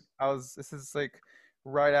And this? this is like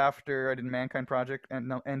right after I did Mankind Project and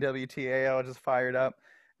no, NWTA. I was just fired up,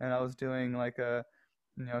 and I was doing like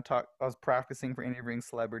talk. I was practicing for interviewing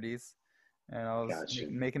celebrities, and I was Got you.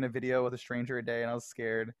 making a video with a stranger a day, and I was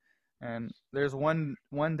scared. And there's one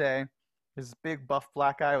day, there's this big buff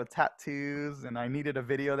black guy with tattoos, and I needed a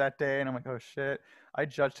video that day, and I'm like, oh shit! I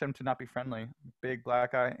judged him to not be friendly. Big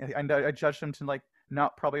black guy, and I judged him to like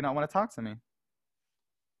probably not want to talk to me.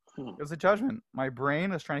 Huh. It was a judgment. My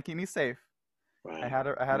brain was trying to keep me safe. Right. I had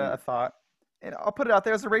Right. a thought, and I'll put it out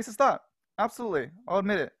there as a racist thought. Absolutely, I'll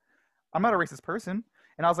admit it. I'm not a racist person,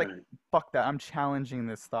 and I was like, Right. fuck that. I'm challenging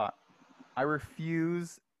this thought. I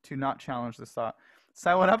refuse to not challenge this thought. So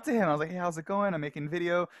I went up to him. I was like, hey, how's it going? I'm making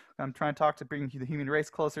video. I'm trying to talk to bring the human race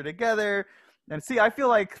closer together. And see, I feel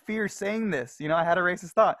like fear saying this. I had a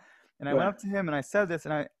racist thought. And I went Right. up to him and I said this,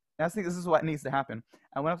 and I think this is what needs to happen.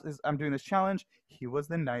 I went up, I'm doing this challenge. He was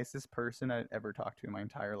the nicest person I'd ever talked to in my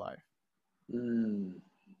entire life. Mm.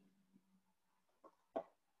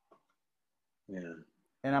 Yeah.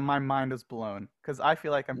 And my mind was blown because I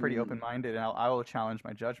feel like I'm pretty Mm. open minded and I will challenge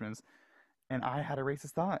my judgments. And I had a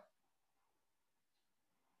racist thought.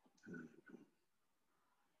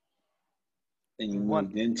 And you One,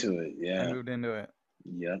 moved into it. I Yeah. moved into it.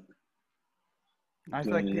 Yep. I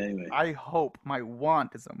feel Doing like it anyway. I hope my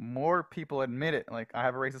want is that more people admit it. Like I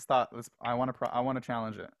have a racist thought. I want to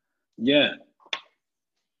challenge it. Yeah.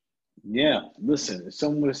 Yeah. Listen, if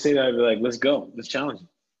someone would say that, I'd be like, let's go. Let's challenge it.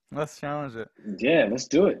 Let's challenge it. Yeah, let's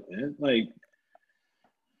do it, man. Like,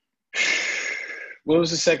 what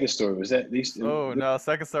was the second story? Was that these? Oh no,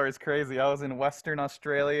 second story is crazy. I was in Western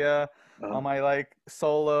Australia Uh, on my like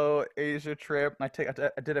solo Asia trip. I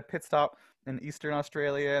did a pit stop in Eastern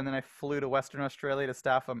Australia, and then I flew to Western Australia to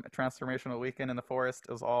staff a transformational weekend in the forest.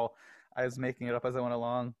 It was all I was making it up as I went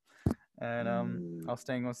along, and I mm, was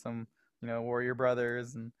staying with some warrior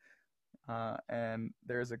brothers, and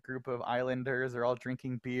there's a group of islanders. They're all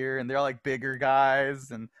drinking beer, and they're all like bigger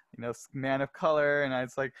guys, and man of color. And I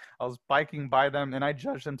was biking by them, and I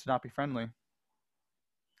judged them to not be friendly.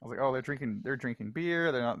 I was like, oh, they're drinking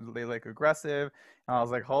beer. They like aggressive. And I was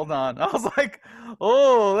like, hold on. I was like,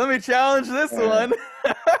 oh, let me challenge this uh, one.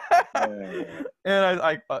 uh, And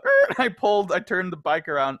I turned the bike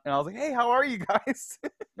around, and I was like, hey, how are you guys?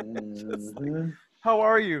 Just like, mhm. how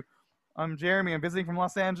are you? I'm Jeremy. I'm visiting from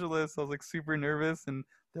Los Angeles. I was like super nervous, and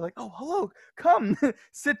they're like, oh, hello, come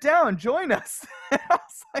sit down, join us. I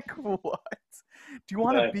was like, what? Do you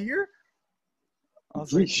want a Like, beer? I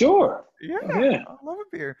was yeah, like, sure. yeah, Yeah. I love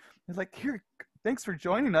a beer. He's like, here, thanks for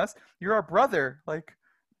joining us. You're our brother. Like,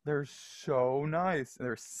 they're so nice.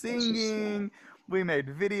 They're That's just singing. We made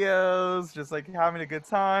videos, just like having a good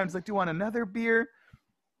time. It's like, do you want another beer?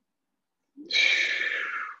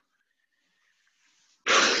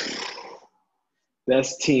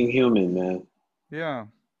 that's Team Human, man. Yeah.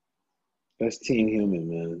 That's Team Human,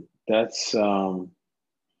 man. That's I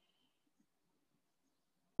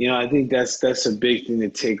think that's a big thing to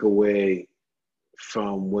take away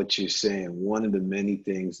from what you're saying. One of the many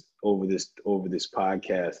things over this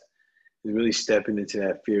podcast is really stepping into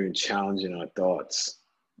that fear and challenging our thoughts.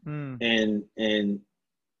 Mm. And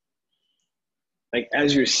like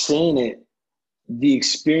as you're saying it, the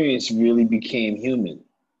experience really became human.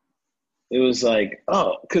 It was like,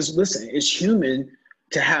 oh, because listen, it's human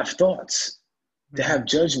to have thoughts, to have Mm.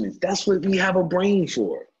 judgments. That's what we have a brain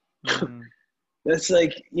for. Mm. That's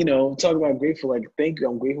like, talk about grateful. Like, thank you.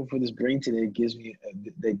 I'm grateful for this brain today.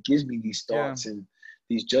 That gives me these Yeah. thoughts and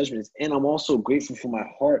these judgments. And I'm also grateful for my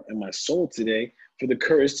heart and my soul today for the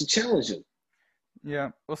courage to challenge them. Yeah.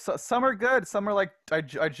 Well, some are good. Some are like I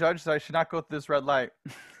judged that I should not go through this red light.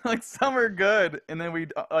 Like some are good, and then we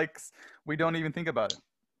don't even think about it.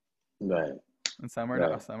 Right, And some are not.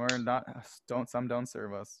 right. Some are not. Some don't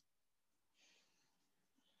serve us.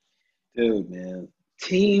 Dude, man.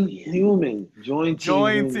 Team Human. Join Team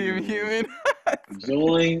Join Human, Team man. Human.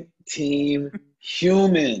 Join Team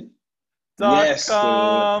Human. dot Yes, dude.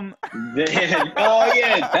 com. Oh,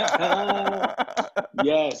 yeah.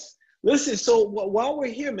 Yes. Listen, so while we're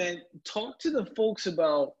here, man, talk to the folks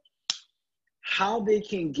about how they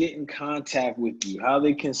can get in contact with you, how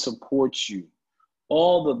they can support you,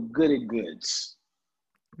 all the goody goods.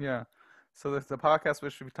 Yeah. So the podcast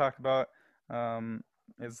which we talked about um,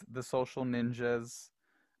 is the Social Ninjas.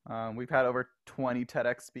 We've had over 20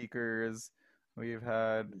 TEDx speakers. We've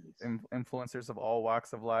had influencers of all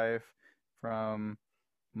walks of life, from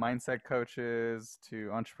mindset coaches to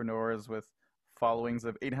entrepreneurs with followings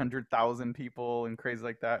of 800,000 people and crazy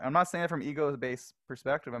like that. I'm not saying it from ego-based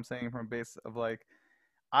perspective. I'm saying it from a base of like,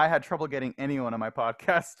 I had trouble getting anyone on my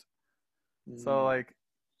podcast. So Mm, like,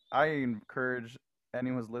 I encourage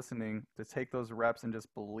anyone who's listening to take those reps and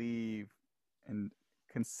just believe. And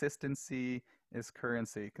consistency is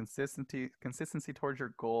currency. Consistency towards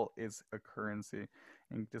your goal is a currency.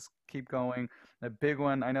 And just keep going. A big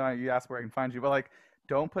one, I know you asked where I can find you, but like,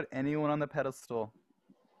 don't put anyone on the pedestal.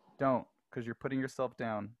 Don't, because you're putting yourself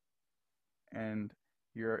down, and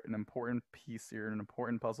you're an important piece. You're an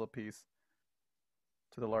important puzzle piece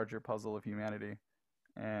to the larger puzzle of humanity.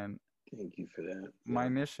 And thank you for that. my Yeah.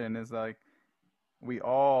 mission is like, we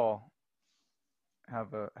all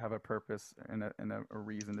have a purpose and a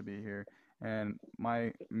reason to be here. And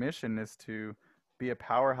my mission is to be a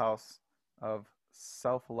powerhouse of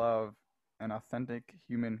self love and authentic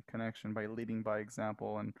human connection by leading by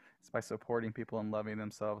example, and it's by supporting people and loving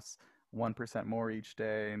themselves 1% more each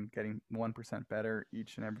day and getting 1% better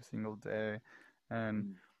each and every single day. And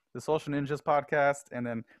Mm. the Social Ninjas podcast, and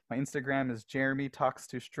then my Instagram is Jeremy Talks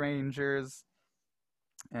to Strangers.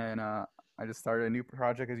 And I just started a new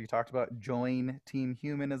project, as you talked about. Join Team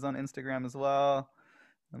Human is on Instagram as well.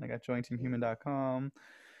 And I got jointeamhuman.com.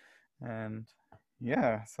 And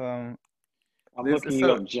yeah, so I'm this is looking you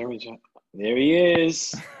so. up, Jeremy. There he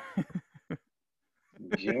is.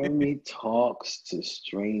 Jeremy talks to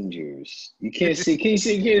strangers. You can't see. Can you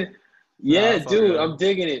see here? No, Yeah, it's all dude, good. I'm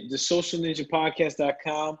digging it. The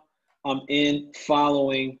socialninjapodcast.com. I'm in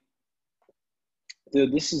following.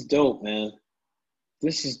 Dude, this is dope, man.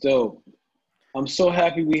 This is dope. I'm so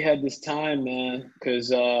happy we had this time, man,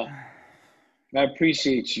 because I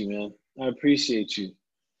appreciate you, man. I appreciate you.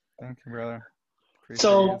 Thank you, brother.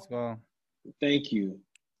 Appreciate you So as well. thank you.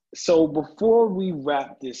 So before we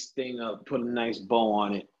wrap this thing up, put a nice bow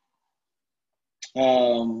on it.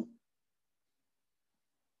 Um,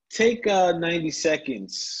 take 90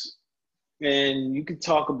 seconds and you could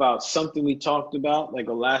talk about something we talked about, like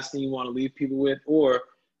a last thing you want to leave people with, or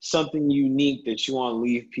something unique that you want to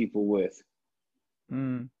leave people with.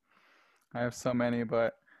 Mm, I have so many,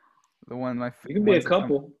 but the It can be a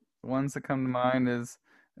couple. ones that come to mind is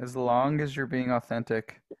as long as you're being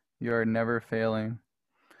authentic, you are never failing.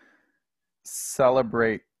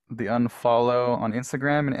 Celebrate the unfollow on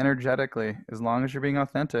Instagram and energetically. As long as you're being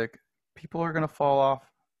authentic, people are gonna fall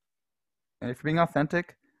off. And if you're being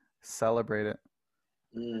authentic, celebrate it.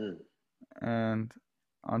 Mm, And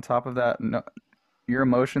on top of that, no, your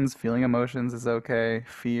emotions, feeling emotions is okay.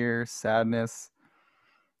 Fear, sadness,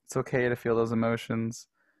 it's okay to feel those emotions.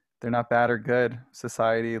 They're not bad or good.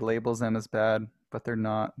 Society labels them as bad, but they're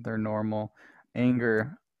not. They're normal.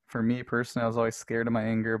 Anger, for me personally, I was always scared of my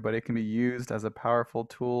anger, but it can be used as a powerful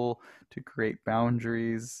tool to create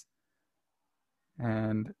boundaries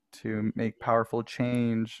and to make powerful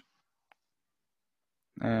change.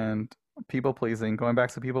 And people pleasing, going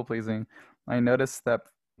back to people pleasing, I noticed that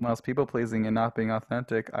when I was people pleasing and not being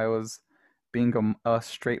authentic, I was being a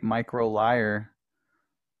straight micro liar.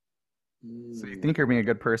 So you mm, think you're being a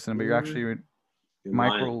good person, but you're mm. actually You're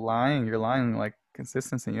micro lying. lying. You're lying like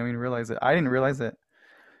consistency. You don't even realize it. I didn't realize it.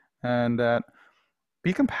 And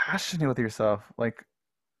be compassionate with yourself. Like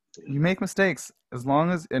you make mistakes as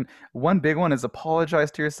long as, and one big one is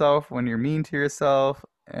apologize to yourself when you're mean to yourself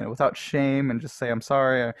and without shame and just say, I'm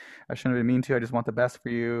sorry. I shouldn't have been mean to you. I just want the best for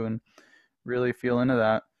you and really feel into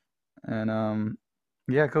that. And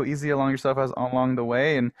yeah, go easy along yourself as along the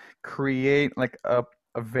way and create like a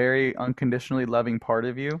very unconditionally loving part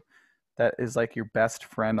of you that is like your best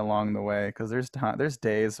friend along the way. Because there's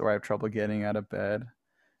days where I have trouble getting out of bed,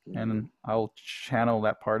 Mm, and I'll channel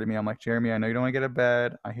that part of me. I'm like, Jeremy, I know you don't want to get out of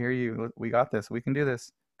bed. I hear you. We got this. We can do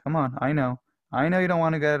this. Come on. I know you don't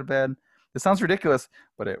want to get out of bed. This sounds ridiculous,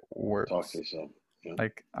 but it talk to works. yourself. Yeah.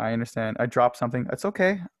 Like I understand. I dropped something. It's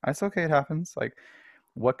okay. It's okay. It happens. Like,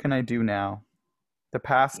 what can I do now? The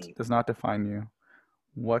past Mm, does not define you.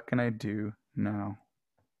 What can I do now?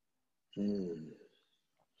 mm.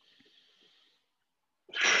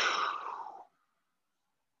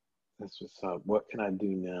 That's what's up. What can I do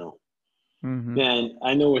now? Mm-hmm. Man,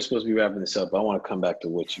 I know we're supposed to be wrapping this up. But I want to come back to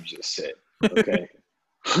what you just said. Okay.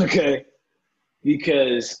 Okay.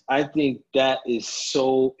 Because I think that is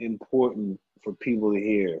so important for people to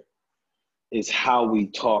hear is how we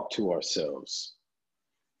talk to ourselves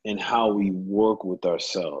and how we work with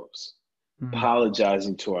ourselves, Mm-hmm.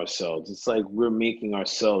 apologizing to ourselves. It's like we're making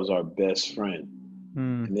ourselves our best friend.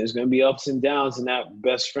 Mm-hmm. And there's going to be ups and downs in that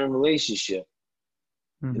best friend relationship.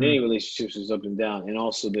 In Mm-hmm. any relationships, there's up and down. And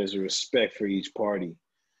also, there's a respect for each party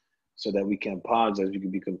so that we can apologize, we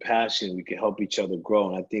can be compassionate, we can help each other grow.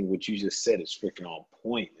 And I think what you just said is freaking on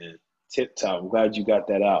point, man. Tip top. I'm glad you got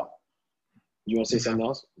that out. You want to say Yeah. something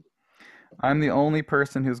else? I'm the only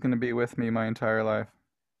person who's going to be with me my entire life.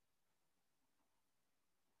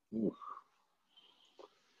 Ooh.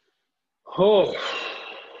 Oh,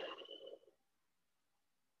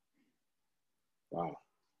 wow.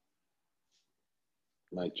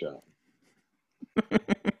 Mic drop.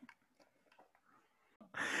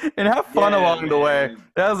 And have fun Yeah, along the way. man.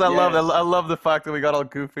 As I love that. Yes. I love the fact that we got all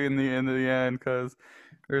goofy in the end because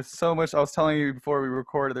there's so much. I was telling you before we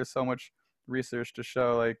recorded. There's so much research to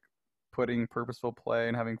show like putting purposeful play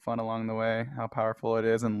and having fun along the way, how powerful it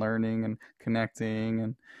is, and learning and connecting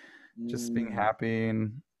and just being Mm, happy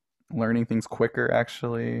and learning things quicker.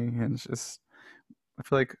 Actually, and it's just I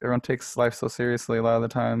feel like everyone takes life so seriously a lot of the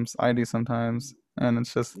times. I do sometimes, and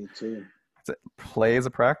it's just me too. play is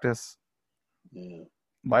a practice. Yeah.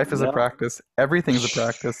 Life is a Yep. practice. Everything's a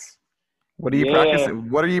practice. What are you Yeah. practicing?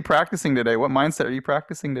 What are you practicing today? What mindset are you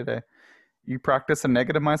practicing today? You practiced a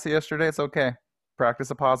negative mindset yesterday. It's okay.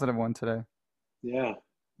 Practice a positive one today. Yeah.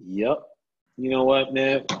 Yep. You know what,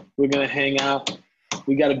 man? We're gonna hang out.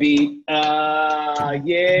 We gotta be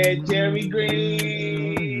yeah, Jeremy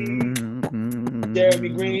Greene. Jeremy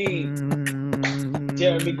Greene.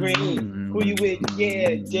 Jeremy Greene. Who you with?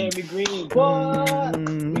 Yeah, Jeremy Greene. What?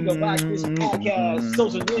 We gonna rock this podcast.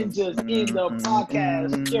 Social ninjas in the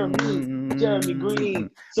podcast. Jeremy Greene.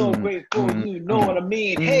 So grateful, you know what I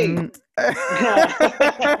mean. Hey. Yeah.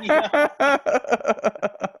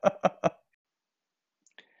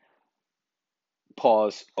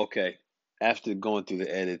 Pause. Okay. After going through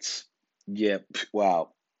the edits, yeah, wow.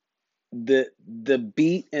 The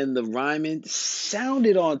beat and the rhyming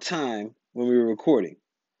sounded on time, when we were recording.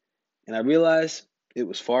 And I realized it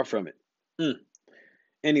was far from it.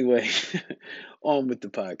 Anyway, on with the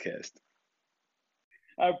podcast.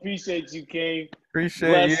 I appreciate you, King. Appreciate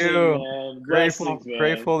Blessing, you. man. Grateful, Blessings, man.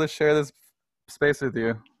 grateful to share this space with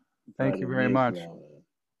you. Thank you Pardon very me for much. that, man.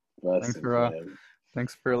 Thanks Blessings, for uh, man.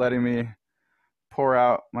 thanks for letting me pour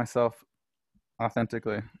out myself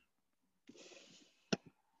authentically.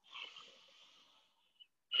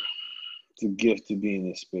 It's a gift to be in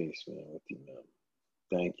this space, man, with you, man.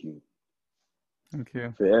 Thank you. Thank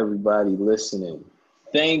you. For everybody listening.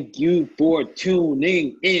 Thank you for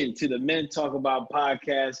tuning in to the Men Talk About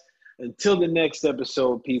podcast. Until the next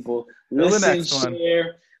episode, people, Till the listen, next one.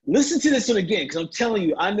 share. Listen to this one again, because I'm telling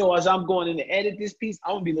you, I know as I'm going in to edit this piece,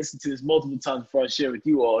 I'm going to be listening to this multiple times before I share with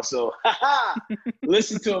you all. So,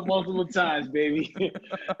 listen to it multiple times, baby.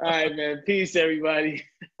 All right, man. Peace, everybody.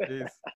 Peace.